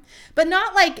bedroom, but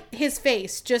not like his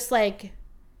face, just like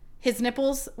his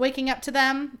nipples waking up to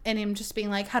them and him just being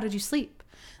like, how did you sleep?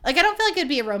 Like, I don't feel like it'd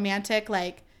be a romantic,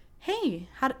 like, hey,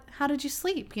 how did you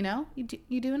sleep? You know,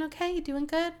 you doing okay? You doing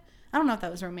good? I don't know if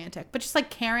that was romantic, but just like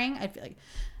caring, I'd feel like,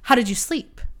 how did you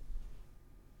sleep?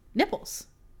 Nipples.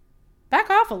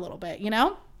 Back off a little bit, you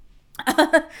know?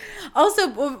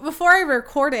 Also, before I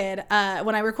recorded,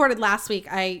 when I recorded last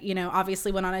week, I, you know,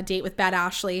 obviously went on a date with Bad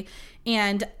Ashley,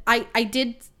 and I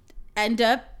did end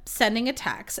up sending a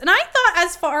text. And I thought,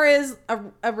 as far as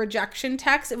a rejection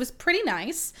text, it was pretty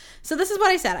nice. So this is what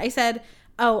I said. I said,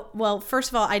 oh, well, first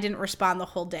of all, I didn't respond the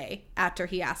whole day after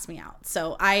he asked me out.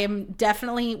 So I am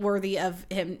definitely worthy of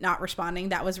him not responding.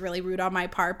 That was really rude on my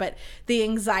part. But the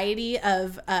anxiety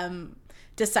of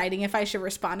deciding if I should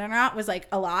respond or not was like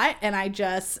a lot. And I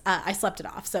just, I slept it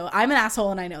off. So I'm an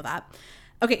asshole and I know that.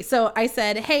 Okay, so I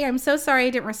said, hey, I'm so sorry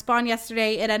I didn't respond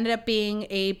yesterday. It ended up being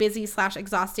a busy /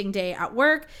 exhausting day at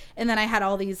work. And then I had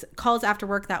all these calls after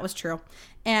work. That was true.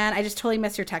 And I just totally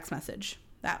missed your text message.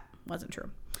 That wasn't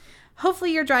true.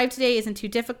 Hopefully your drive today isn't too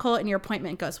difficult and your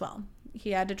appointment goes well.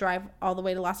 He had to drive all the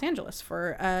way to Los Angeles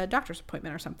for a doctor's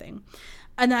appointment or something.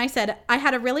 And then I said, I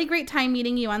had a really great time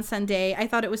meeting you on Sunday. I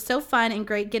thought it was so fun and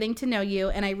great getting to know you,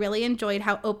 and I really enjoyed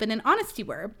how open and honest you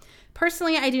were.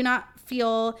 Personally, I do not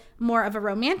feel more of a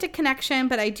romantic connection,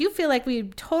 but I do feel like we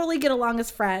totally get along as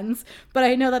friends, but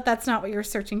I know that that's not what you're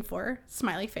searching for.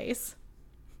 Smiley face.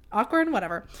 Awkward,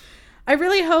 whatever. I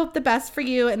really hope the best for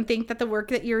you and think that the work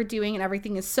that you're doing and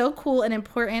everything is so cool and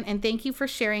important, and thank you for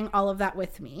sharing all of that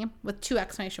with me, with 2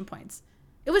 exclamation points.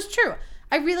 It was true.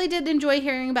 I really did enjoy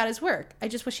hearing about his work. I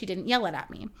just wish he didn't yell it at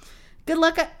me. Good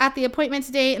luck at the appointment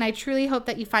today, and I truly hope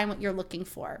that you find what you're looking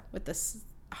for, with this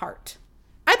heart.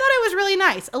 I thought it was really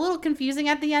nice. A little confusing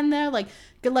at the end, though. Like,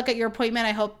 good luck at your appointment.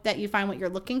 I hope that you find what you're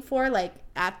looking for, like,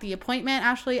 at the appointment,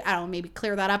 Ashley. I don't know, maybe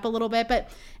clear that up a little bit. But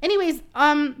anyways,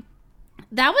 that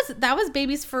was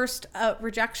baby's first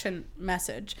rejection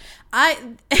message.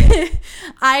 I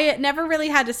never really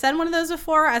had to send one of those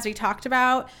before, as we talked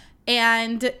about.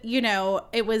 And, you know,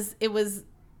 it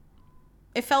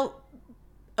felt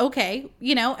okay.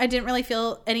 You know, I didn't really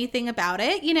feel anything about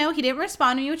it. You know, he didn't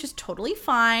respond to me, which is totally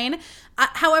fine.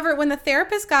 However, when the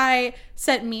therapist guy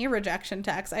sent me a rejection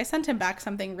text, I sent him back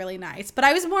something really nice. But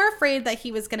I was more afraid that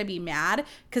he was going to be mad,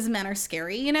 because men are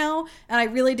scary, you know? And I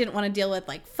really didn't want to deal with,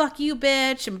 like, fuck you,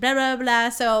 bitch, and blah, blah, blah.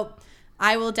 So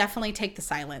I will definitely take the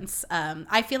silence.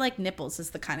 I feel like Nipples is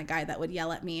the kind of guy that would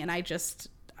yell at me, and I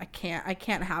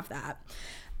can't have that.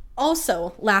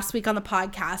 Also, last week on the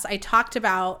podcast, I talked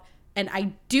about, and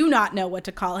I do not know what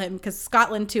to call him, because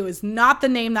Scotland 2 is not the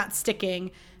name that's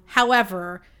sticking.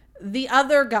 However, the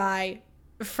other guy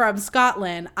from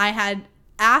Scotland, I had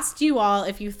asked you all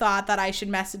if you thought that I should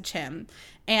message him.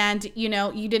 And,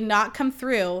 you did not come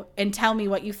through and tell me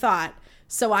what you thought.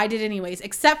 So I did anyways,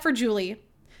 except for Julie.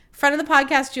 Friend of the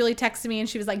podcast, Julie texted me and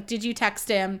she was like, did you text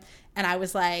him? And I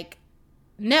was like,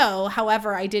 no.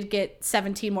 However, I did get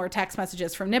 17 more text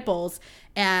messages from Nipples.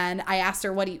 And I asked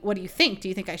her, what do you think? Do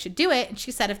you think I should do it? And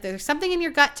she said, if there's something in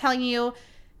your gut telling you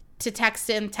to text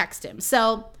him, text him.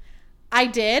 So I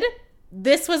did.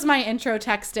 This was my intro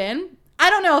text in. I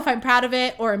don't know if I'm proud of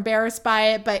it or embarrassed by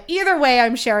it, but either way,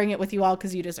 I'm sharing it with you all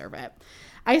because you deserve it.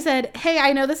 I said, hey,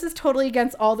 I know this is totally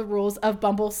against all the rules of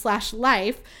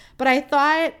Bumble/life, but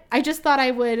I just thought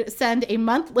I would send a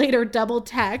month later double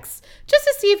text just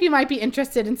to see if you might be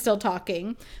interested in still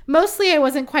talking. Mostly I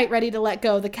wasn't quite ready to let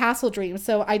go of the castle dream,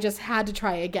 so I just had to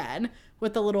try again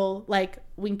with a little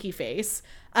winky face.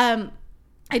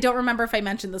 I don't remember if I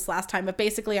mentioned this last time, but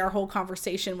basically our whole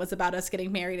conversation was about us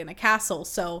getting married in a castle,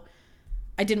 so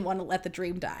I didn't want to let the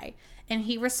dream die. And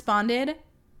he responded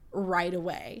right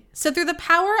away. So through the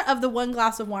power of the one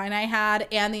glass of wine I had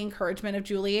and the encouragement of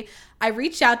Julie, I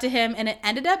reached out to him and it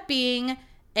ended up being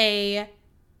a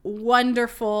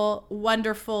wonderful,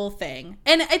 wonderful thing.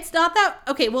 And it's not that,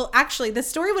 okay, well, actually the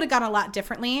story would have gone a lot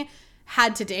differently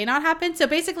had today not happened. So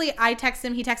basically I texted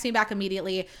him, he texted me back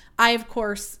immediately. I, of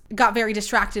course, got very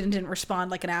distracted and didn't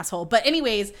respond like an asshole. But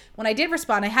anyways, when I did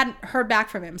respond, I hadn't heard back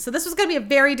from him. So this was going to be a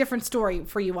very different story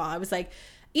for you all. I was like,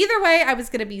 either way, I was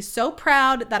going to be so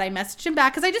proud that I messaged him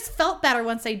back because I just felt better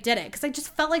once I did it. Because I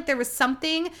just felt like there was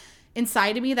something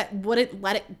inside of me that wouldn't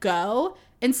let it go.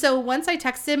 And so once I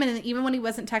texted him, and even when he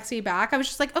wasn't texting me back, I was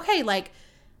just like, okay,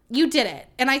 you did it.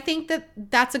 And I think that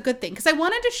that's a good thing because I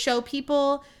wanted to show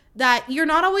people that you're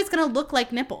not always going to look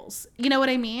like Nipples. You know what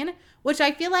I mean? Which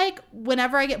I feel like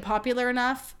whenever I get popular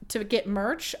enough to get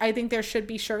merch, I think there should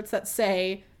be shirts that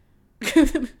say,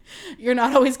 you're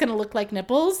not always going to look like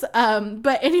Nipples.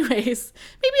 But anyways,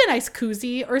 maybe a nice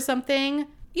koozie or something,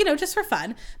 just for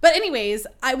fun. But anyways,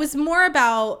 I was more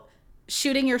about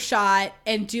shooting your shot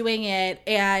and doing it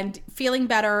and feeling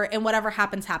better, and whatever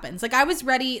happens, happens. I was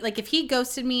ready. If he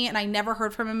ghosted me and I never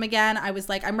heard from him again, I was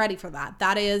like, I'm ready for that.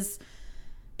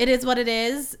 It is what it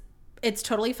is. It's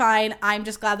totally fine. I'm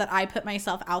just glad that I put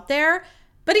myself out there.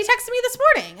 But he texted me this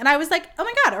morning and I was like, oh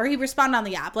my God, or he responded on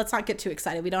the app. Let's not get too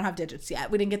excited. We don't have digits yet.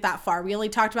 We didn't get that far. We only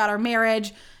talked about our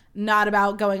marriage, not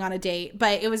about going on a date,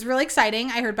 but it was really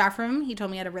exciting. I heard back from him. He told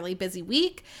me he had a really busy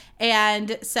week.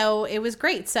 And so it was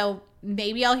great. So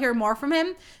maybe I'll hear more from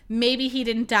him. Maybe he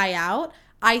didn't die out.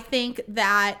 I think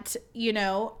that,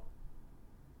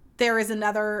 there is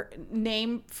another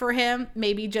name for him,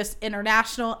 maybe just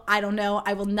international. I don't know.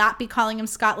 I will not be calling him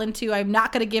Scotland 2. I'm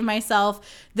not going to give myself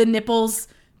the Nipples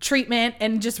treatment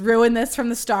and just ruin this from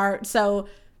the start. So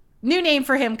new name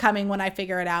for him coming when I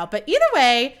figure it out. But either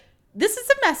way, this is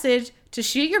a message to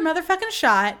shoot your motherfucking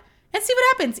shot and see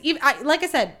what happens. Like I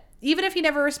said, even if he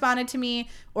never responded to me,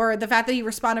 or the fact that he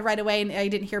responded right away and I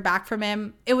didn't hear back from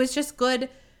him, it was just good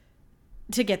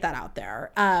to get that out there.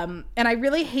 And I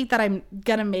really hate that I'm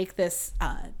gonna make this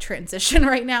transition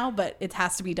right now, but it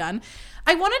has to be done.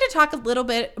 I wanted to talk a little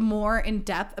bit more in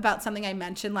depth about something I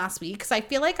mentioned last week because I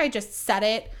feel like I just said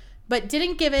it but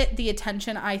didn't give it the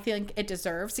attention I think it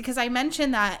deserves, because I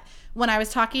mentioned that when I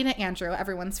was talking to Andrew,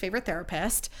 everyone's favorite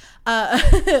therapist,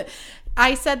 I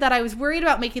said that I was worried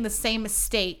about making the same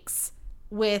mistakes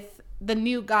with the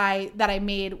new guy that I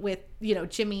made with,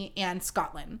 Jimmy and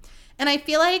Scotland. And I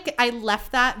feel like I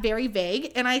left that very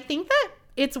vague. And I think that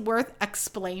it's worth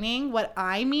explaining what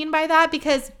I mean by that,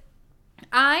 because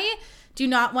I do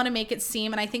not want to make it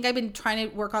seem, and I think I've been trying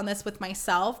to work on this with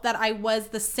myself, that I was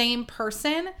the same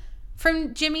person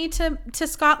from Jimmy to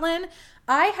Scotland.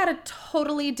 I had a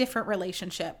totally different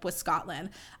relationship with Scotland.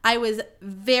 I was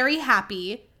very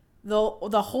happy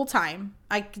the whole time.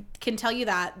 I can tell you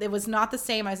that. It was not the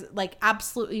same. I was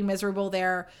absolutely miserable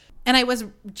there. And I was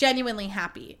genuinely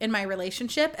happy in my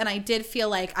relationship. And I did feel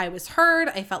like I was heard.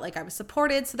 I felt like I was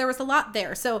supported. So there was a lot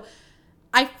there. So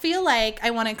I feel like I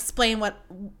want to explain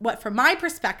what from my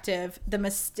perspective,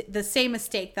 the same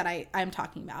mistake that I'm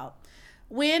talking about.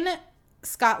 When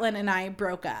Scotland and I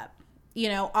broke up,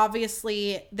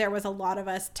 obviously there was a lot of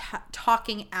us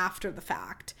talking after the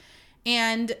fact.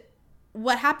 And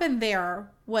what happened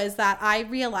there was that I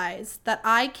realized that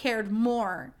I cared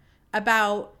more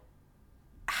about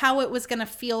how it was going to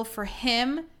feel for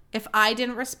him if I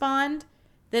didn't respond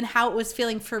than how it was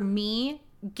feeling for me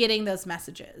getting those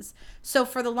messages. So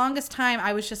for the longest time,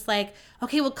 I was just like,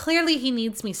 okay, well, clearly he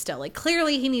needs me still.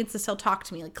 Clearly he needs to still talk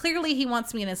to me. Clearly he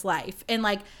wants me in his life. And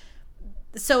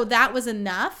so that was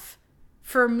enough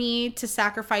for me to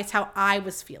sacrifice how I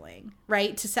was feeling,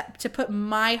 right? To put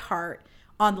my heart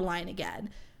on the line again.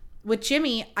 With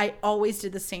Jimmy, I always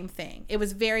did the same thing. It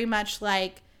was very much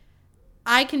like,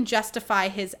 I can justify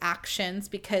his actions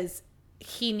because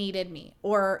he needed me,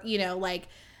 or, you know, like,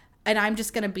 and I'm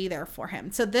just going to be there for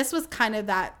him. So this was kind of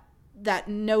that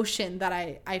notion that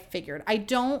I figured. I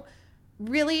don't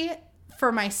really,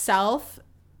 for myself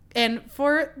and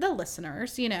for the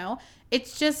listeners, you know, I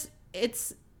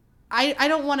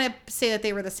don't want to say that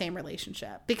they were the same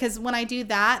relationship, because when I do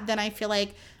that, then I feel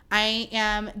like I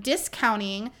am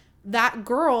discounting that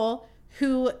girl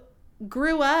who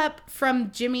grew up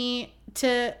from Jimmy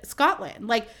to Scotland.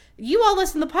 Like, you all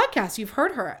listen to the podcast, you've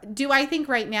heard her. Do I think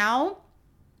right now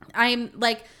I'm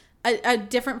like a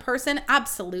different person?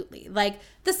 Absolutely. Like,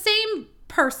 the same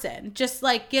person, just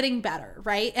like getting better,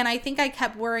 right? And I think I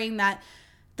kept worrying that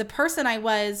the person I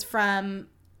was from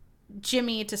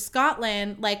Jimmy to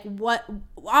Scotland, like, what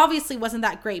obviously wasn't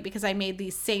that great because I made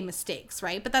these same mistakes,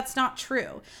 right? But that's not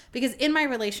true, because in my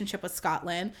relationship with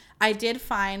Scotland, I did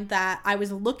find that I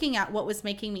was looking at what was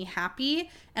making me happy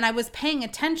and I was paying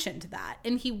attention to that,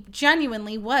 and he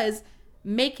genuinely was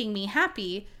making me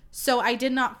happy. So I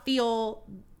did not feel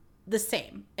the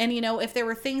same. And, you know, if there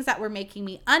were things that were making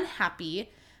me unhappy,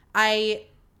 I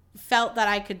felt that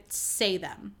I could say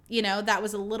them. You know, that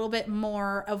was a little bit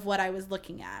more of what I was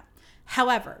looking at.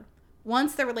 However,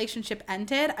 once the relationship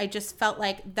ended, I just felt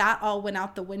like that all went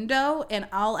out the window, and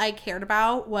all I cared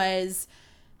about was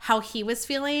how he was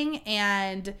feeling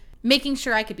and making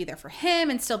sure I could be there for him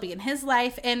and still be in his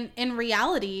life. And in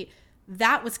reality,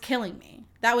 that was killing me.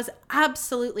 That was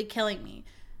absolutely killing me.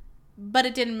 But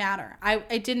it didn't matter.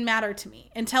 It didn't matter to me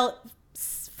until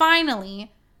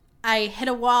finally I hit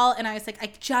a wall and I was like,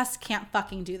 I just can't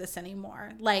fucking do this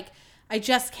anymore. Like, I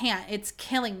just can't. It's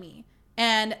killing me.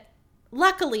 And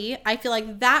luckily, I feel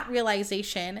like that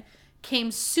realization came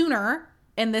sooner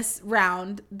in this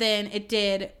round than it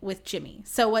did with Jimmy.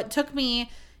 So what took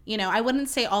me, you know, I wouldn't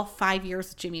say all 5 years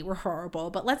with Jimmy were horrible,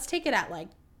 but let's take it at like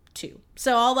 2.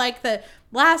 So all like the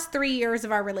last 3 years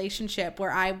of our relationship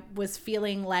where I was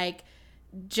feeling like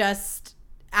just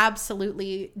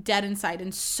absolutely dead inside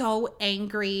and so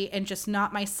angry and just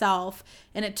not myself.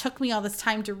 And it took me all this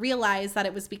time to realize that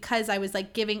it was because I was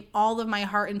like giving all of my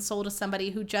heart and soul to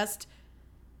somebody who just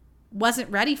wasn't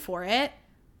ready for it.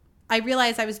 I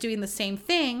realized I was doing the same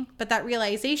thing, but that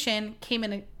realization came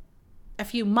in a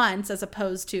few months as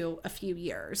opposed to a few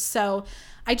years. So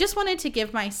I just wanted to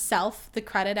give myself the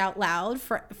credit out loud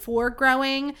for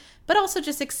growing, but also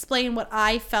just explain what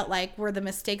I felt like were the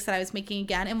mistakes that I was making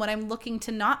again and what I'm looking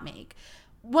to not make.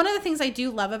 One of the things I do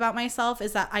love about myself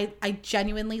is that I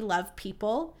genuinely love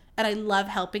people and I love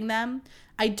helping them.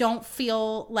 I don't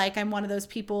feel like I'm one of those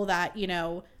people that, you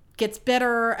know, gets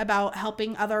bitter about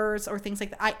helping others or things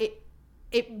like that.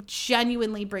 It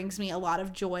genuinely brings me a lot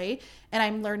of joy, and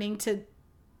I'm learning to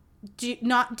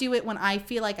not do it when I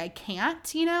feel like I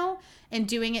can't, you know, and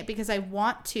doing it because I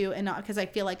want to and not because I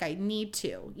feel like I need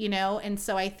to, you know. And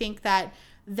so I think that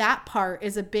part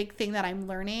is a big thing that I'm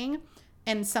learning,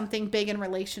 and something big in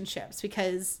relationships,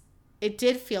 because it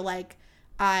did feel like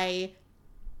I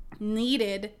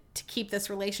needed to keep this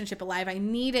relationship alive. I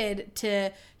needed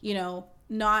to, you know,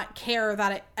 not care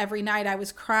that every night I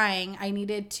was crying. I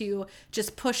needed to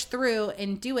just push through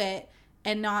and do it,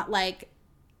 and not like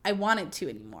I wanted to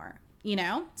anymore, you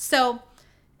know? So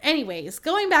anyways,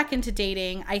 going back into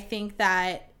dating, I think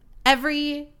that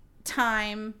every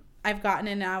time I've gotten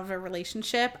in and out of a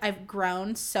relationship, I've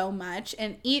grown so much,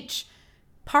 and each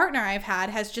partner I've had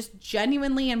has just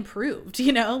genuinely improved,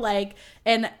 you know, like,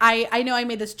 and I know I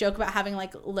made this joke about having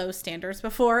like low standards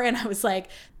before, and I was like,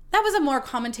 that was a more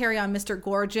commentary on Mr.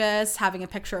 Gorgeous having a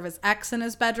picture of his ex in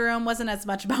his bedroom. Wasn't as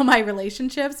much about my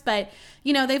relationships, but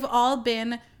you know, they've all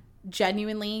been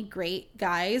genuinely great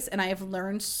guys, and I've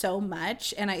learned so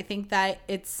much. And I think that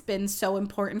it's been so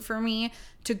important for me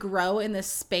to grow in this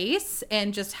space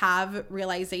and just have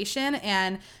realization.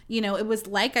 And, you know, it was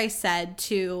like I said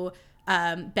to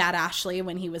Bad Ashley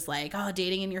when he was like, oh,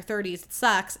 dating in your 30s, it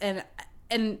sucks. And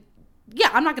yeah,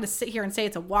 I'm not going to sit here and say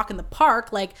it's a walk in the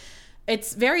park. Like,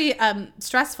 it's very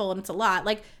stressful and it's a lot.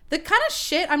 Like, the kind of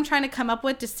shit I'm trying to come up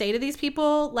with to say to these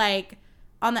people, like,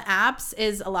 on the apps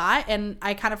is a lot. And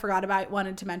I kind of forgot about,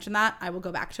 wanted to mention that. I will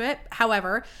go back to it.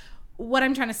 However, what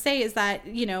I'm trying to say is that,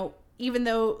 you know, even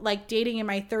though like dating in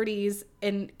my 30s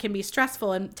and can be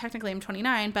stressful, and technically I'm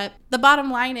 29, but the bottom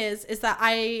line is that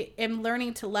I am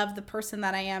learning to love the person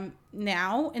that I am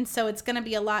now. And so it's going to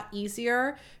be a lot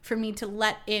easier for me to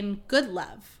let in good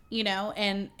love, you know?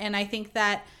 And I think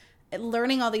that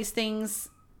learning all these things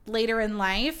later in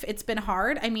life, it's been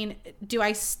hard. I mean, do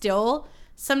I still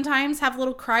sometimes have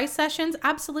little cry sessions.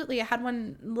 Absolutely. I had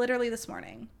one literally this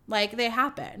morning. Like, they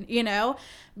happen, you know,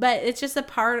 but it's just a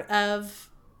part of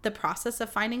the process of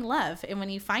finding love. And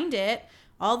when you find it,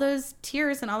 all those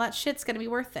tears and all that shit's going to be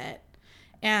worth it.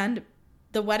 And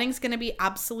the wedding's going to be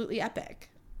absolutely epic.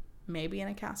 Maybe in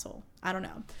a castle. I don't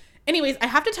know. Anyways, I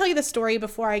have to tell you the story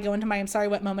before I go into my I'm sorry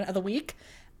what moment of the week,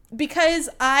 because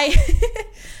I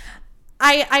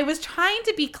was trying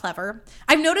to be clever.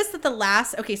 I've noticed that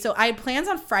so I had plans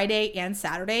on Friday and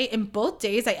Saturday, and both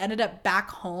days I ended up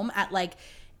back home at like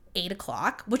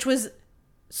 8:00, which was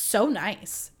so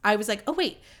nice. I was like, oh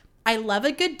wait, I love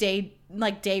a good day,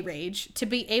 like day rage, to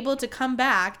be able to come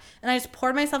back. And I just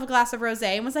poured myself a glass of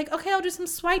rosé and was like, okay, I'll do some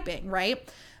swiping,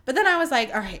 right? But then I was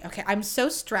like, all right, okay, I'm so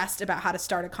stressed about how to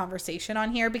start a conversation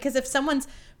on here, because if someone's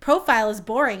profile is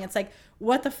boring, it's like,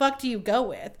 what the fuck do you go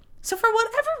with? So for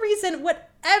whatever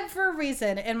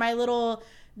reason, in my little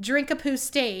drink-a-poo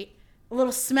state, a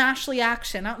little smashly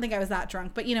action, I don't think I was that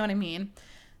drunk, but you know what I mean.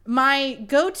 My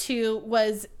go-to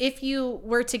was, if you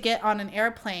were to get on an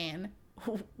airplane,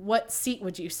 what seat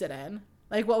would you sit in?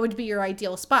 Like, what would be your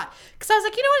ideal spot? Because I was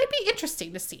like, you know what, it'd be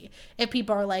interesting to see if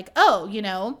people are like, oh, you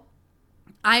know,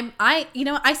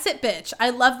 I sit bitch.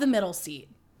 I love the middle seat.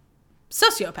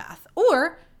 Sociopath.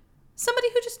 Or somebody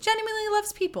who just genuinely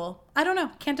loves people. I don't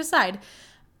know. Can't decide.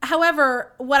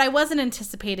 However, what I wasn't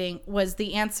anticipating was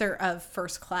the answer of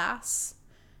first class.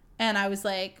 And I was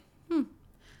like,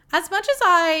 as much as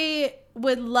I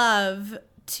would love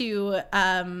to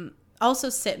also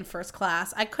sit in first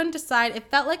class, I couldn't decide. It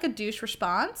felt like a douche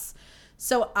response.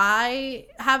 So I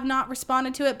have not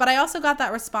responded to it, but I also got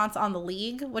that response on The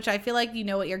League, which I feel like you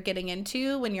know what you're getting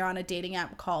into when you're on a dating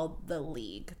app called The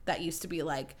League. That used to be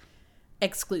like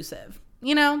exclusive.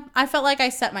 You know, I felt like I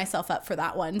set myself up for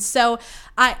that one. So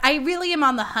I really am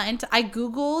on the hunt. I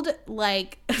Googled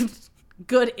like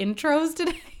good intros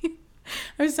today.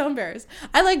 I was so embarrassed.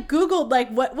 I like Googled like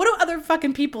what do other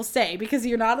fucking people say? Because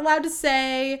you're not allowed to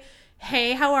say,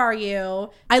 hey, how are you?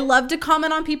 I love to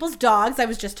comment on people's dogs. I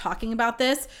was just talking about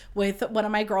this with one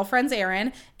of my girlfriends,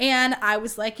 Erin, and I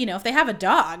was like, you know, if they have a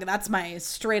dog, that's my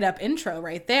straight up intro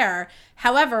right there.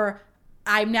 However,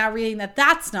 I'm now reading that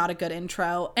that's not a good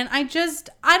intro. And I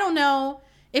don't know.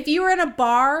 If you were in a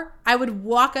bar, I would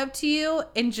walk up to you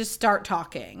and just start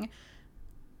talking.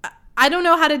 I don't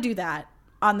know how to do that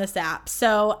on this app.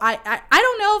 So I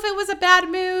don't know if it was a bad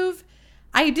move.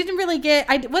 I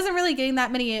wasn't really getting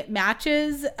that many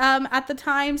matches at the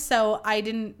time, so I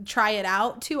didn't try it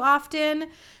out too often.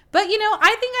 But, you know,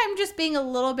 I think I'm just being a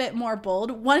little bit more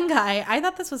bold. One guy, I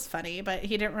thought this was funny, but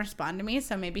he didn't respond to me,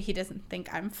 so maybe he doesn't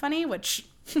think I'm funny, which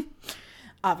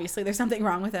obviously there's something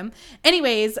wrong with him.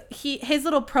 Anyways, his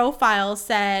little profile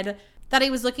said that he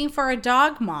was looking for a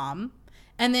dog mom.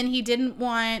 And then he didn't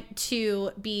want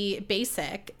to be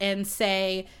basic and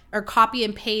say, or copy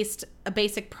and paste a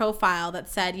basic profile that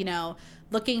said, you know,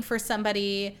 looking for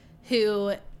somebody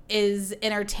who is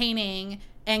entertaining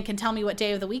and can tell me what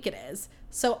day of the week it is.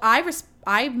 So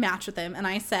I matched with him and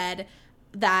I said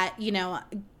that, you know,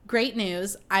 great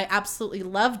news. I absolutely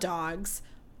love dogs.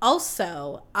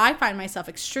 Also, I find myself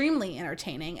extremely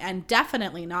entertaining and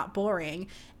definitely not boring.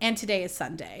 And today is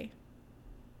Sunday.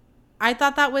 I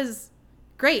thought that was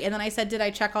great. And then I said, did I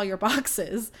check all your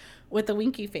boxes with the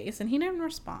winky face? And he didn't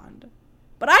respond.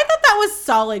 But I thought that was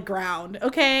solid ground,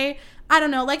 okay? I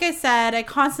don't know. Like I said, I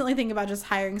constantly think about just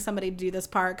hiring somebody to do this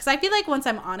part because I feel like once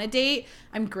I'm on a date,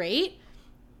 I'm great.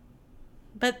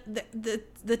 But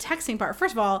the texting part,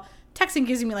 first of all, texting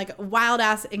gives me like wild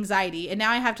ass anxiety. And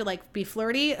now I have to like be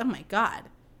flirty. Oh my God.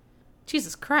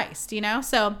 Jesus Christ, you know?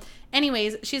 So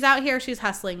anyways, she's out here. She's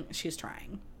hustling. She's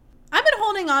trying. I've been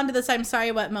holding on to this I'm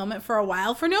sorry what moment for a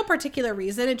while for no particular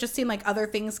reason. It just seemed like other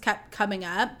things kept coming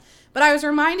up. But I was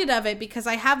reminded of it because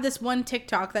I have this one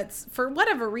TikTok that's, for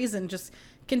whatever reason, just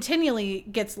continually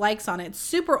gets likes on it. It's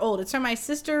super old. It's from my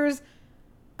sister's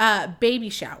baby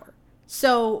shower.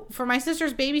 So for my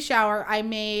sister's baby shower, I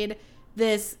made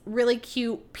this really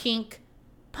cute pink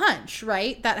punch,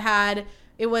 right?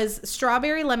 It was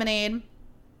strawberry lemonade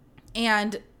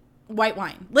and white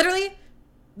wine. Literally,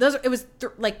 it was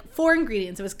like 4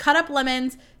 ingredients. It was cut up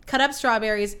lemons, cut up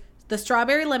strawberries, the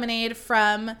strawberry lemonade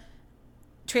from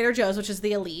Trader Joe's, which is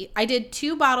the Elite. I did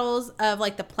 2 bottles of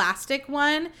like the plastic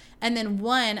one and then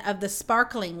 1 of the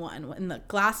sparkling one in the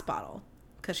glass bottle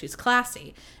because she's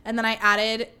classy. And then I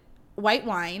added white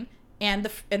wine and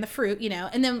the fruit, you know.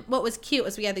 And then what was cute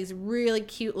was we had these really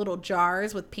cute little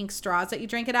jars with pink straws that you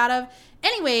drink it out of.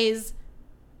 Anyways,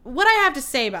 what I have to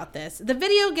say about this, the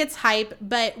video gets hype,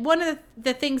 but one of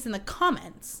the things in the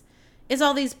comments is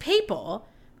all these people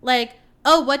like,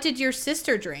 oh, what did your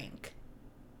sister drink?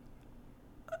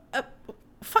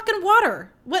 Fucking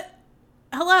water. What?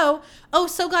 Hello? Oh,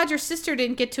 so glad your sister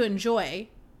didn't get to enjoy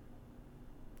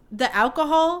the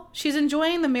alcohol. She's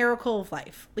enjoying the miracle of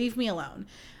life. Leave me alone.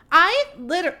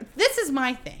 This is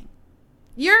my thing.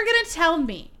 You're going to tell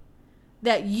me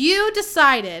that you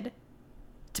decided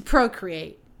to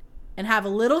procreate and have a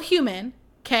little human,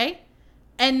 okay?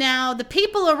 And now the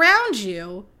people around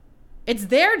you, it's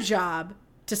their job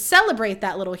to celebrate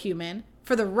that little human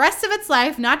for the rest of its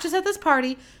life, not just at this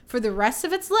party, for the rest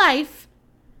of its life.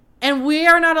 And we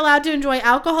are not allowed to enjoy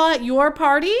alcohol at your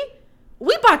party?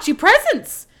 We bought you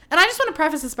presents. And I just want to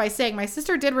preface this by saying my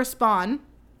sister did respond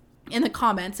in the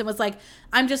comments and was like,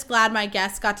 I'm just glad my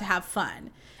guests got to have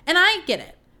fun. And I get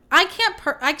it. I can't,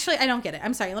 actually, I don't get it.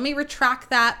 I'm sorry. Let me retract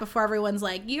that before everyone's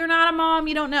like, you're not a mom,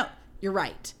 you don't know. You're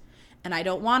right. And I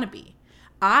don't want to be.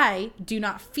 I do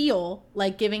not feel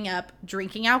like giving up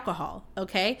drinking alcohol,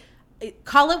 okay?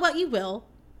 Call it what you will.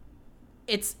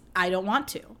 I don't want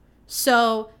to.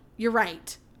 So you're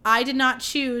right. I did not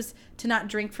choose to not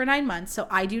drink for 9 months, so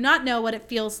I do not know what it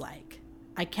feels like.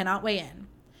 I cannot weigh in.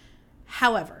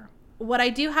 However, what I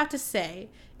do have to say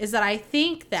is that I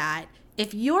think that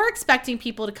if you're expecting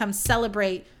people to come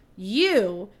celebrate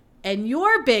you and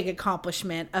your big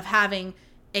accomplishment of having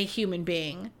a human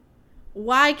being,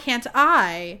 why can't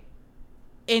I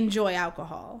enjoy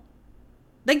alcohol?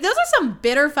 Like, those are some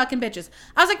bitter fucking bitches.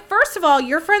 I was like, first of all,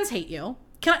 your friends hate you.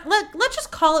 Let's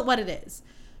just call it what it is.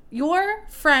 Your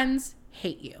friends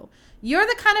hate you. You're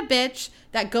the kind of bitch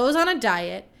that goes on a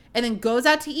diet and then goes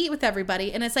out to eat with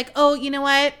everybody. And it's like, oh, you know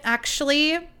what?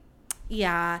 Actually,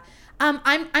 yeah.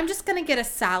 I'm just going to get a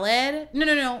salad.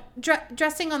 No.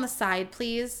 Dressing on the side,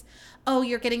 please. Oh,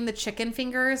 you're getting the chicken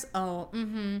fingers? Oh,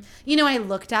 mm-hmm. You know, I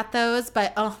looked at those,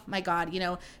 but oh my God,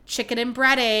 chicken and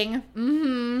breading.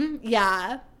 Mm-hmm.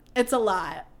 Yeah. It's a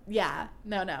lot. Yeah.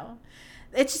 No.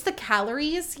 It's just the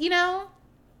calories,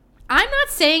 I'm not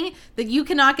saying that you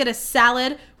cannot get a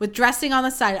salad with dressing on the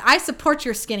side. I support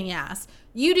your skinny ass.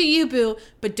 You do you, boo,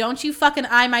 but don't you fucking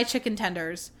eye my chicken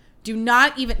tenders.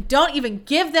 Don't even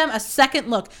give them a second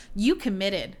look. You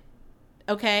committed.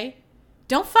 Okay?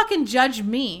 Don't fucking judge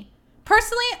me.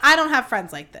 Personally, I don't have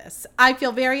friends like this. I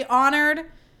feel very honored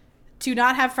to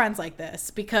not have friends like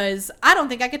this because I don't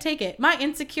think I could take it. My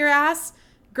insecure ass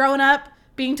growing up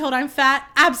being told I'm fat,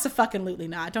 abso-fucking-lutely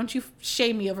not. Don't you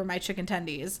shame me over my chicken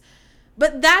tendies.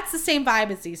 But that's the same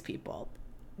vibe as these people.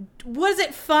 Was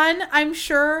it fun, I'm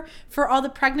sure, for all the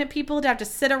pregnant people to have to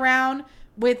sit around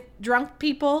with drunk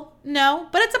people? No.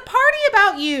 But it's a party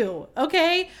about you,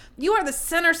 okay? You are the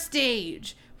center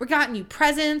stage. We're getting you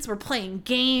presents. We're playing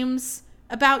games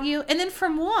about you. And then for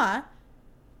moi,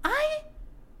 I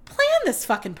planned this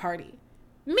fucking party.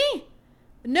 Me.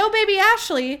 No baby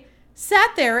Ashley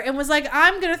sat there and was like,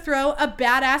 I'm going to throw a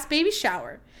badass baby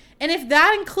shower. And if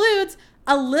that includes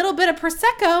a little bit of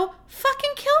Prosecco,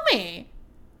 fucking kill me.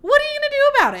 What are you going to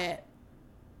do about it?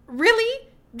 Really?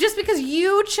 Just because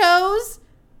you chose?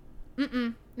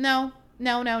 No.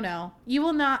 You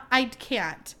will not. I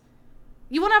can't.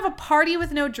 You want to have a party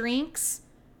with no drinks?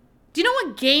 Do you know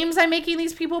what games I'm making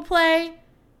these people play?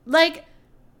 Like,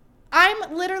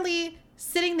 I'm literally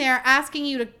sitting there asking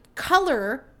you to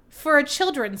color for a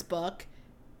children's book,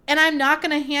 and I'm not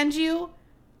going to hand you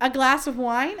a glass of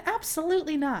wine?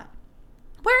 Absolutely not.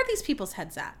 Where are these people's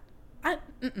heads at?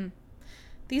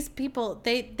 These people,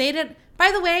 they didn't,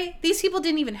 by the way, these people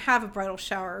didn't even have a bridal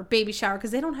shower or baby shower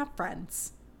because they don't have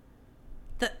friends.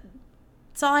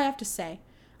 That's all I have to say.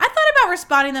 I thought about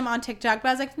responding them on TikTok, but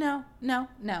I was like, no.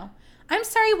 I'm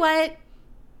sorry, what?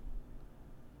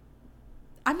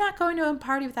 I'm not going to a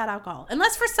party without alcohol.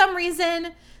 Unless for some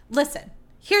reason, listen,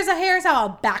 here's how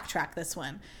I'll backtrack this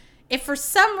one. If for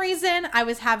some reason I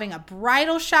was having a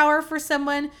bridal shower for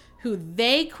someone who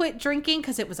they quit drinking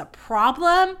because it was a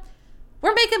problem,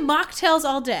 we're making mocktails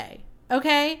all day,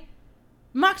 okay?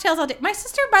 Mocktails all day. My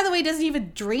sister, by the way, doesn't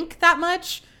even drink that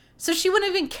much, so she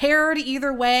wouldn't even cared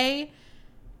either way.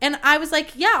 And I was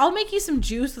like, yeah, I'll make you some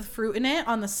juice with fruit in it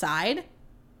on the side.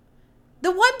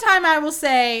 The one time I will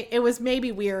say it was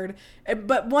maybe weird,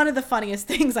 but one of the funniest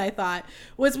things I thought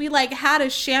was we had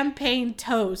a champagne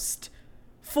toast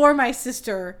for my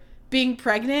sister being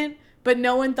pregnant, but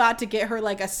no one thought to get her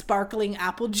a sparkling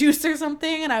apple juice or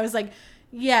something. And I was like,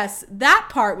 yes, that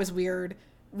part was weird.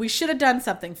 We should have done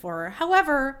something for her.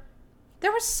 However,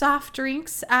 there were soft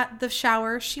drinks at the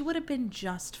shower. She would have been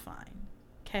just fine.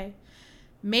 Okay.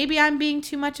 Maybe I'm being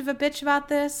too much of a bitch about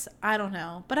this. I don't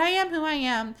know. But I am who I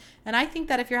am. And I think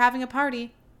that if you're having a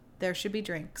party, there should be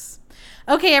drinks.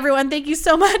 Okay, everyone. Thank you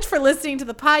so much for listening to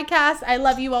the podcast. I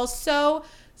love you all so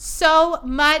so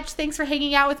much. Thanks for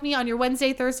hanging out with me on your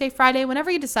Wednesday, Thursday, Friday, whenever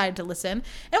you decide to listen.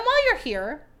 And while you're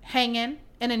here hanging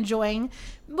and enjoying,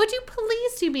 would you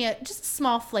please do me just a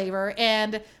small favor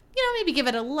and, maybe give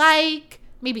it a like,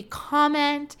 maybe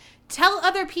comment, tell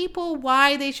other people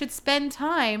why they should spend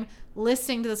time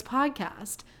listening to this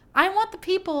podcast. I want the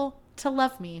people to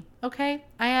love me, okay?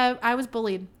 I was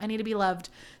bullied. I need to be loved.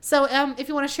 So if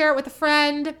you want to share it with a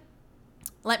friend,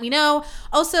 let me know.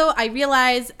 Also, I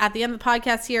realize at the end of the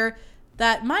podcast here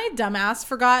that my dumbass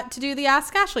forgot to do the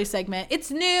Ask Ashley segment. It's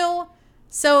new,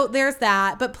 so there's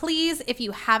that. But please, if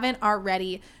you haven't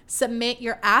already, submit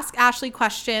your Ask Ashley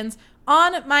questions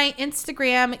on my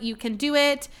Instagram. You can do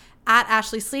it at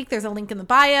Ashley Sleek. There's a link in the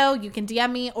bio. You can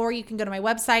DM me, or you can go to my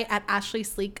website at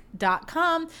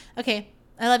ashleysleek.com. Okay,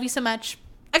 I love you so much.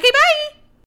 Okay, bye!